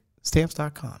hear it.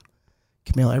 Stamps.com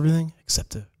can mail everything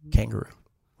except a kangaroo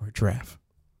or a giraffe.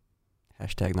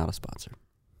 Hashtag not a sponsor.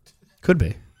 Could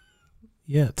be.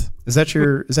 Yet. Is that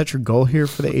your goal here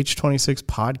for the H26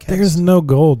 podcast? There's no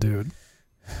goal, dude.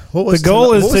 What was the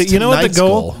goal is what was to, you know what the tonight's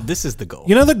goal? This is the goal.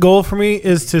 You know the goal for me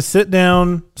is to sit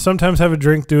down, sometimes have a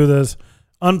drink, do this,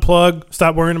 unplug,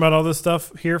 stop worrying about all this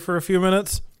stuff here for a few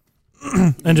minutes,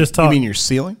 and just talk. You mean your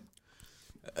ceiling?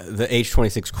 The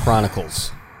H26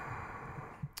 Chronicles.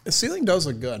 The ceiling does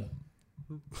look good.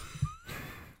 It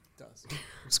does.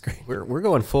 It's great. We're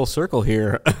going full circle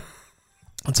here.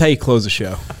 That's how you close the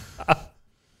show.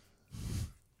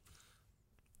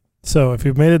 So if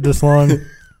you've made it this long,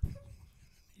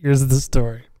 here's the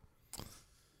story.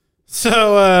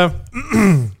 So, I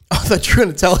thought you were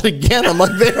going to tell it again. I'm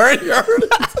like, they already heard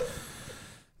it.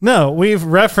 No, we've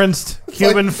referenced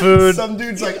Cuban Like, food. Some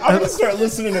dude's like, I'm going to start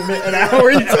listening an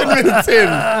hour and 10 minutes in.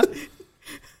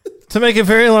 To make a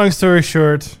very long story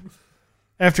short,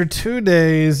 after 2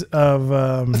 days of...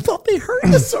 I thought they heard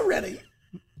this already.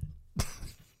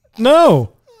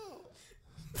 no.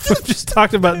 We've just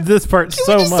talked about this part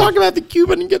so Just much. talk about the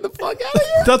Cuban and get the fuck out of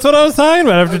here. That's what I was talking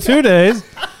about. After 2 days,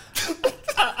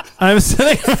 I'm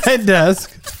sitting at my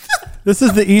desk. This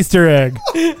is the Easter egg.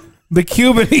 The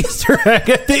Cuban Easter egg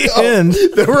at the end.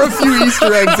 There were a few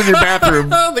Easter eggs in your bathroom.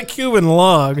 The Cuban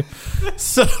log.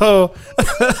 So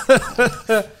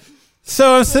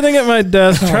I'm sitting at my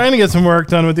desk trying to get some work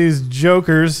done with these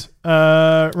jokers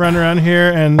running around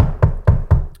here. And all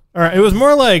right, it was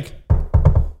more like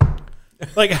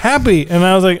happy. And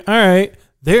I was like, all right,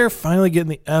 they're finally getting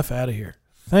the F out of here.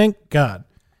 Thank God.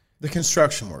 The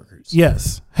construction workers.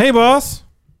 Yes. Hey, boss. I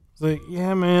was like,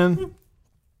 yeah, man.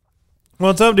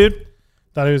 What's up, dude?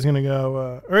 Thought he was going to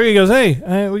go, or he goes,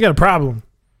 hey, we got a problem.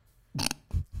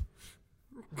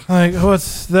 Like,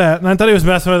 what's that? And I thought he was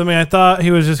messing with me. I thought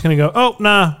he was just going to go, oh,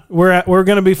 nah, we're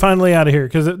going to be finally out of here.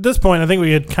 Because at this point, I think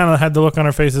we had kind of had the look on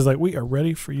our faces like, we are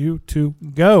ready for you to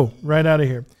go right out of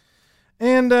here.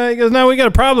 And he goes, no, we got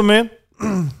a problem, man.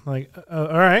 Like, all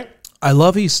right. I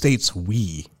love he states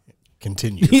we.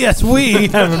 Continue. Yes, we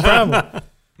have a problem.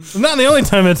 Not the only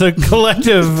time it's a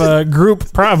collective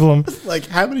group problem. Like,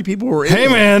 how many people were in Hey,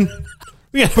 here? man,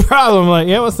 we got a problem. Like,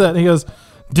 yeah, what's that? He goes,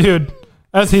 dude,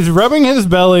 as he's rubbing his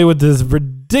belly with this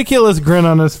ridiculous grin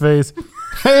on his face.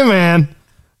 Hey,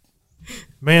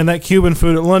 man, that Cuban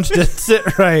food at lunch didn't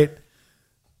sit right.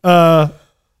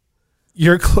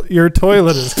 Your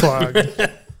toilet is clogged.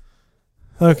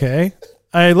 Okay.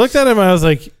 I looked at him. I was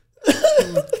like,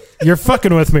 you're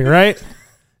fucking with me, right?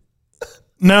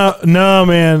 No,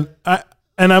 man.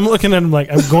 And I'm looking at him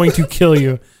like, I'm going to kill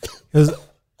you. Because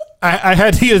I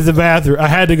had to use the bathroom. I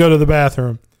had to go to the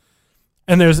bathroom.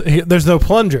 And there's no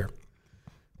plunger.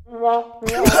 There's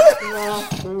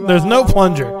no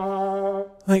plunger.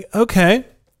 Like, okay.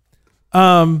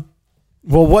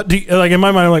 Well, what do you, like in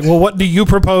my mind, I'm like, well, what do you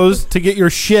propose to get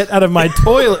your shit out of my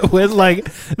toilet with? Like,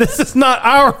 this is not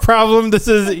our problem. This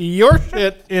is your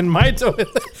shit in my toilet.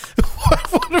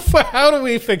 How do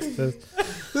we fix this?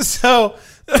 So,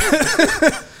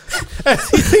 as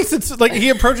he thinks it's like he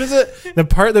approaches it, the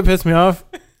part that pissed me off,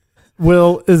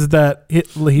 Will, is that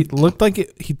he looked like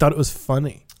he thought it was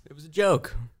funny. It was a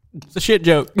joke. It's a shit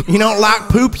joke. You don't like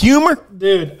poop humor?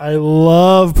 Dude, I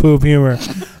love poop humor.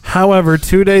 However,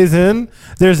 2 days in,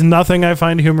 there's nothing I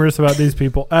find humorous about these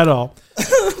people at all.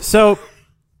 So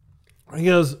he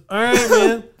goes, all right,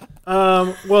 man.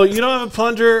 Well, you don't have a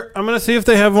plunger. I'm going to see if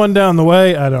they have one down the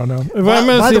way. I don't know. I'm going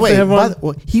to see if they have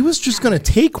one. He was just going to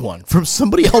take one from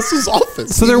somebody else's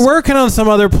office. So they're working on some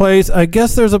other place. I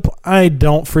guess there's I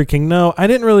don't freaking know. I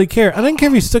didn't really care. I didn't care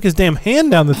if he stuck his damn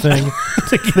hand down the thing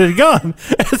to get it gone.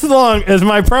 As long as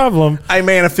my problem. I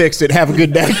man, I fixed it. Have a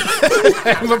good day.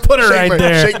 I'm going to put it right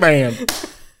there. Shake my hand.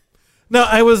 No,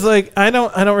 I was like, I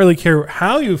don't really care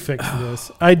how you fix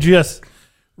this. I just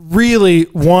really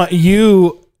want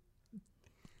your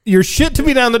shit to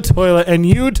be down the toilet and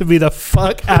you to be the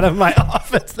fuck out of my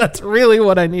office. That's really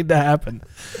what I need to happen.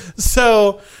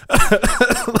 So,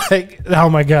 like, oh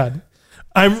my God.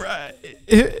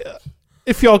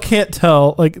 If y'all can't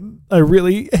tell, like, I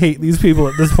really hate these people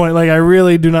at this point. Like, I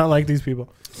really do not like these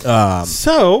people.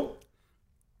 So,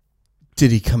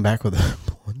 did he come back with a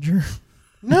plunger?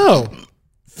 No.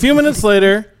 A few minutes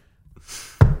later,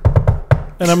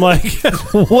 and I'm like,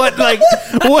 what? Like,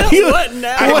 what? What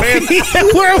now?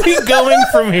 Where are we going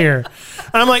from here?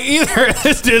 I'm like, either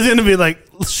this dude's gonna be like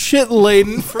shit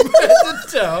laden from head to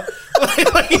toe,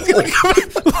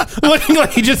 looking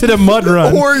like he just hit a mud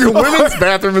run. Or your women's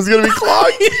bathroom is going to be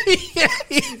clogged.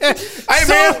 Hey,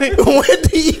 man, I went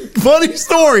to eat, funny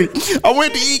story. I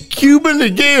went to eat Cuban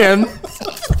again.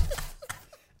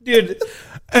 Dude,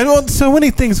 and so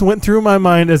many things went through my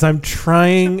mind as I'm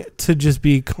trying to just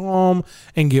be calm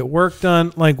and get work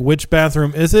done. Like, which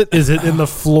bathroom is it? Is it in the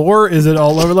floor? Is it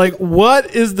all over? Like,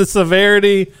 what is the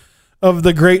severity of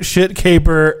the great shit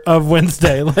caper of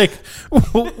Wednesday? Like,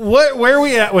 where are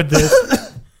we at with this?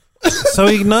 So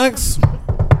he knocks,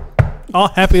 all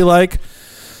happy like,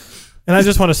 and I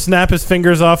just want to snap his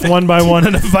fingers off one by one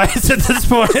in a vice at this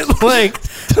point. Like,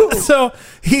 so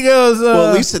he goes. Well,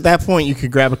 at least at that point, you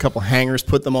could grab a couple hangers,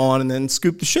 put them on, and then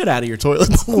scoop the shit out of your toilet.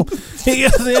 He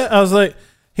goes, yeah. I was like,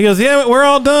 he goes, yeah, we're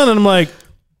all done. And I'm like,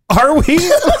 are we?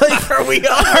 Like, Are we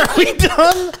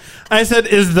done? I said,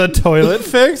 is the toilet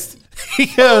fixed? He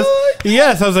goes,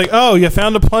 yes. I was like, oh, you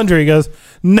found a plunger. He goes,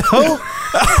 no,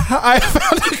 I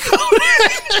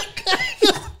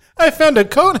found a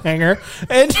coat hanger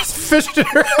and just fished it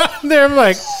around there. I'm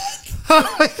like,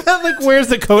 oh my God, like, where's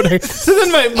the coat hanger? So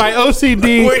then my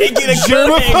OCD. Where'd he get a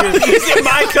coat hanger? Is it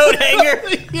my coat hanger?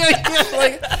 yeah,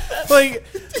 like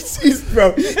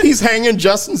he's hanging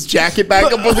Justin's jacket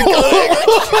back up with the coat hanger.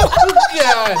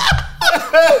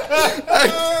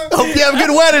 Hope you have a good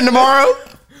wedding tomorrow.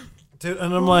 Dude,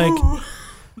 and I'm like,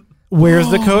 where's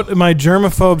the coat? My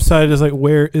germaphobe side is like,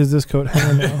 where is this coat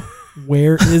hanger now?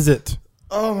 Where is it?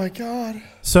 Oh my God.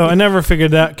 So I never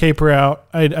figured that caper out.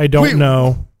 I don't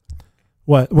know.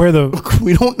 What? Where the...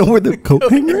 We don't know where the coat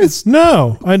hanger is?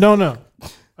 No, I don't know.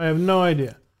 I have no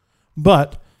idea.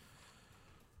 But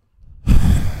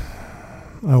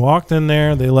I walked in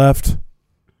there. They left.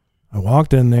 I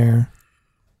walked in there.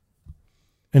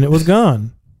 And it was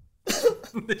gone.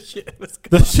 The shit was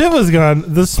gone. The shit was gone.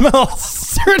 The smell,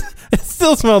 it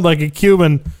still smelled like a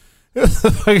Cuban.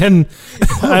 Fucking,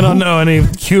 I don't know any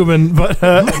Cuban, but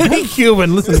any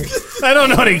Cuban. Listen, I don't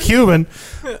know any Cuban.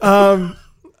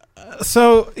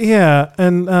 So yeah,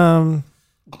 and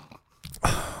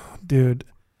dude.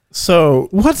 So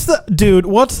What's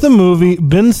the movie?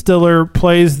 Ben Stiller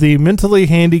plays the mentally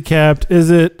handicapped.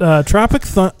 Is it Tropic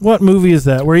Thunder? What movie is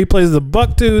that? Where he plays the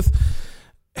bucktooth,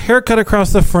 haircut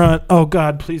across the front. Oh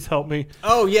God, please help me.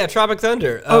 Oh yeah, Tropic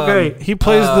Thunder. Okay, he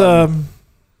plays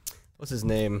what's his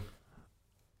name?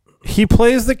 He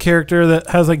plays the character that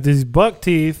has like these buck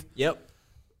teeth. Yep.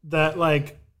 That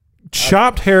like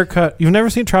chopped haircut. You've never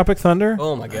seen Tropic Thunder?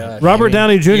 Oh my God. Robert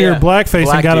Downey Jr. Yeah. blackface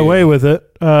Black and got dude. away with it.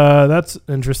 That's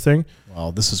interesting.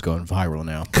 well, this is going viral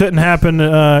now. Couldn't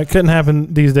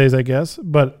happen these days, I guess.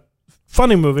 But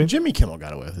funny movie. Jimmy Kimmel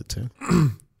got away with it too.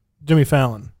 Jimmy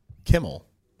Fallon. Kimmel.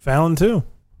 Fallon too.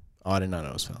 Oh, I did not know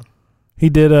it was Fallon. He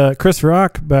did Chris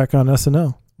Rock back on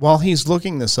SNL. While he's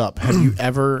looking this up, have you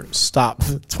ever stopped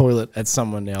the toilet at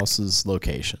someone else's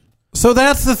location? So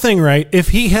that's the thing, right? If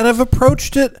he had have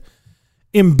approached it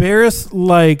embarrassed,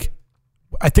 like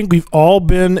I think we've all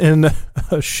been in a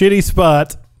shitty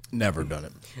spot. Never done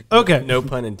it. Okay. No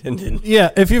pun intended.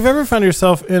 Yeah, if you've ever found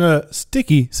yourself in a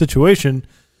sticky situation,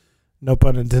 no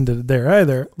pun intended there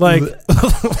either. Like,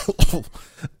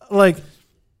 like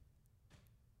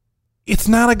it's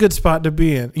not a good spot to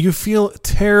be in. You feel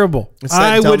terrible. It's that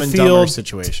I Dumb would and feel Dumber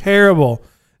situation. terrible.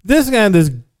 This guy had this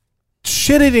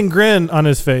shit-eating grin on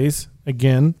his face.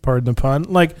 Again, pardon the pun.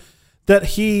 Like that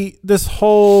this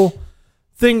whole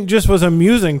thing just was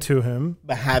amusing to him.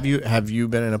 But have you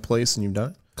been in a place and you've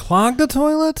done it? Clogged the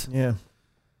toilet? Yeah.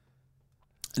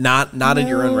 Not at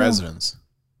your own residence.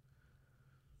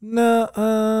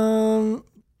 No,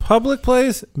 public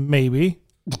place, maybe.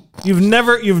 You've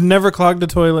never clogged a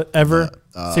toilet ever?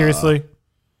 Seriously?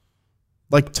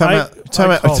 Like I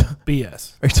call are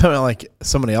BS. you talking about like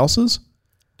somebody else's?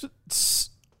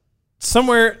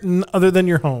 Somewhere other than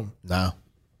your home. No.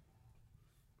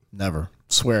 Never.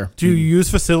 Swear. Do you use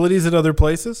facilities at other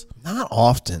places? Not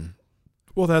often.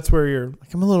 Well, that's where you're.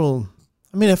 Like I'm a little.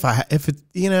 I mean, if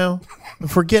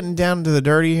we're getting down to the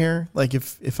dirty here, like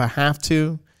if I have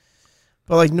to,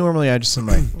 but like normally I just am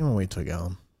like, I'm gonna wait till I get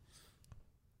home.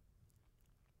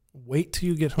 Wait till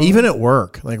you get home. Even at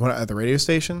work, like when at the radio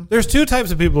station. There's two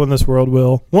types of people in this world,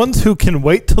 Will. Ones who can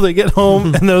wait till they get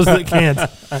home and those that can't.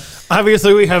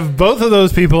 Obviously, we have both of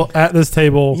those people at this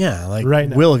table. Yeah, like right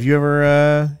now. Will, have you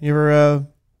ever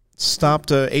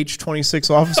stopped a H26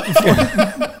 office before?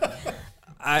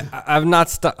 I've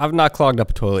not clogged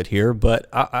up a toilet here, but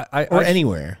or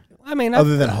anywhere. I mean,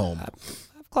 other than home.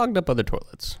 I've clogged up other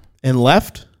toilets. And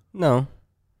left? No,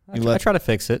 I try to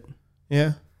fix it.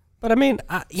 Yeah. But I mean,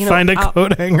 find a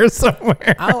coat hanger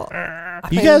somewhere.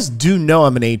 You guys do know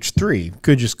I'm an H3.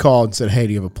 Could just call and said, "Hey,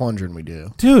 do you have a plunger?" And we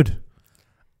do. Dude,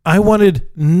 I wanted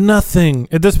nothing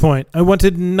at this point. I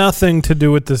wanted nothing to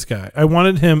do with this guy. I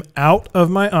wanted him out of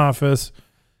my office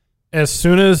as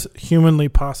soon as humanly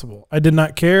possible. I did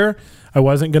not care. I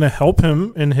wasn't going to help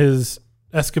him in his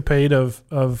escapade of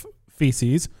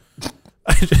feces.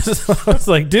 I was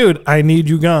like, dude, I need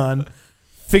you gone.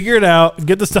 Figure it out.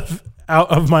 Get the stuff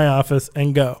out of my office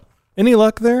and go. Any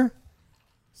luck there?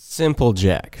 Simple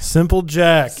Jack. Simple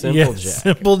Jack. Simple Jack. Jack.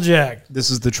 Simple Jack. This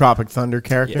is the Tropic Thunder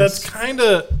character. That's kind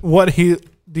of what he...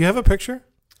 Do you have a picture?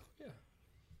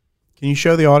 Can you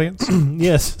show the audience?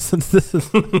 Yes, since this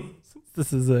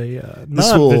is a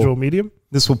non-visual medium.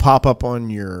 This will pop up on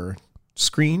your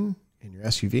screen in your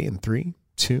SUV in 3,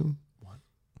 2, 1.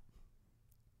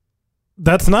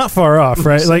 That's not far off,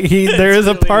 right? Like there is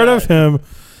a really part of him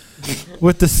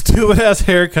with the stupid ass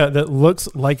haircut that looks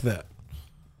like that.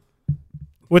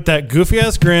 With that goofy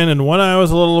ass grin, and one eye was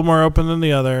a little more open than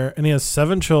the other, and he has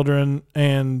 7 children,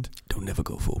 and don't never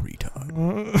go full retard.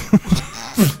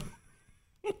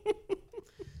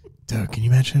 Dude, can you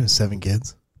imagine having 7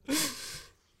 kids?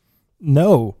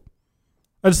 No.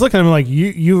 I just look at him like,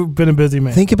 you've been a busy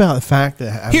man. Think about the fact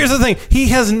that... Here's the thing. He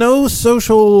has no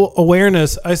social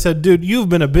awareness. I said, dude, you've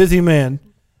been a busy man.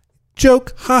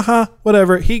 Joke, haha,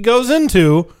 whatever. He goes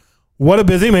into what a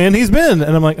busy man he's been.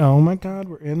 And I'm like, oh my God,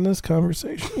 we're in this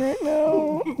conversation right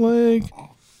now. Like,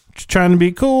 just trying to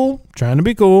be cool.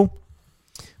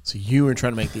 So you were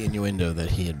trying to make the innuendo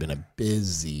that he had been a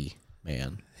busy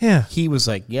man. Yeah. He was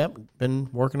like, yep, been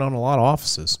working on a lot of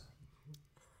offices.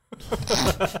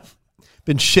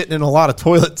 Been shitting in a lot of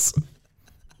toilets.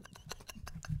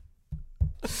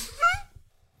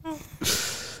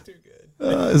 Too good.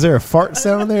 Is there a fart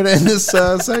sound there to end this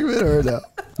segment or no?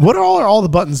 What are all the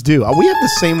buttons do? We have the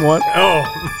same one.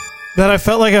 Oh. That I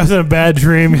felt like I was in a bad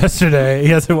dream yesterday.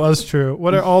 Yes, it was true.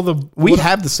 What are all the... We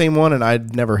have the same one, and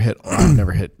I've never hit any of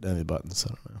the buttons. I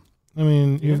don't know. I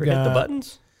mean, You ever hit the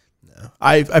buttons? No.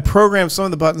 I programmed some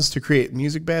of the buttons to create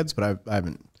music beds, but I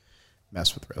haven't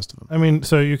messed with the rest of them. I mean,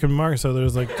 so you can mark. So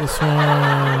there's like this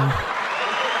one.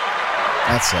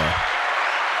 That's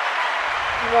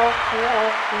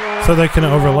So they can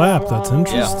overlap. That's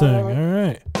interesting. Yeah. All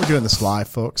right. We're doing this live,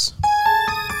 folks.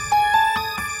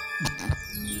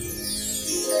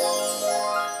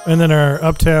 And then our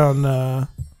Uptown. Oh,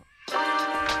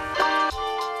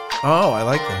 I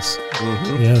like this.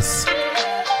 Mm-hmm. Yes.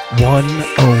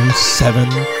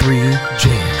 1073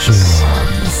 James. Is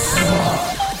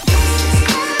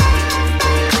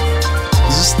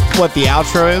this what the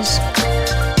outro is?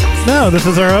 No, this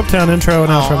is our Uptown intro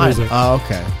and outro music. Oh,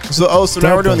 okay. So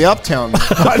now we're doing the Uptown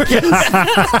podcast.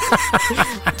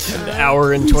 An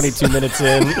hour and 22 minutes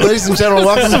in. Ladies and gentlemen,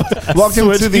 welcome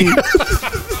to the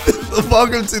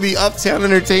welcome to the Uptown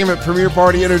Entertainment Premier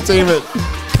Party Entertainment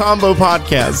Combo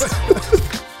Podcast.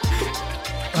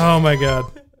 Oh my God.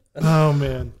 Oh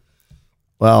man.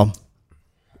 Well,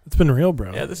 it's been real,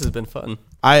 bro. Yeah, this has been fun.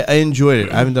 I enjoyed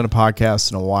it. I haven't done a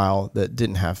podcast in a while that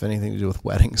didn't have anything to do with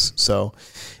weddings, so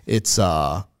it's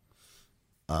no,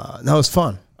 it was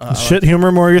fun. Shit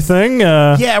humor more your thing?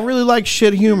 Yeah, I really like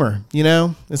shit humor. You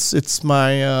know, it's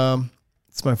my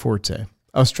forte.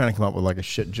 I was trying to come up with like a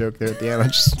shit joke there at the end. I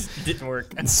just didn't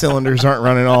work. Cylinders aren't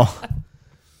running all.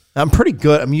 I'm pretty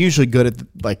good. I'm usually good at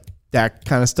like that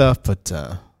kind of stuff, but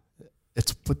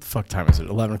it's what the fuck time is it?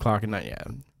 11 o'clock at night. Yeah,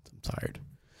 I'm tired. I'm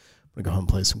gonna go home and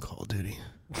play some Call of Duty.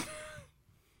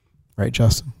 Right,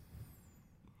 Justin?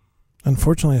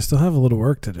 Unfortunately, I still have a little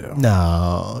work to do.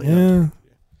 No. Yeah.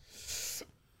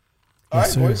 All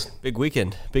right, boys. Big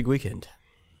weekend.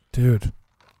 Dude.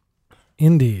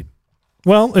 Indeed.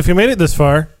 Well, if you made it this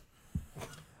far,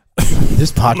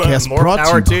 this podcast more brought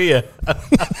power to you.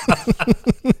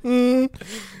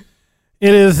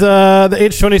 It is the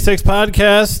H26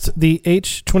 podcast, the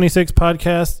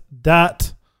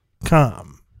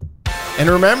H26podcast.com. And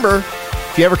remember,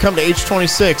 if you ever come to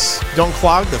H26, don't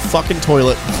clog the fucking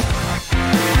toilet.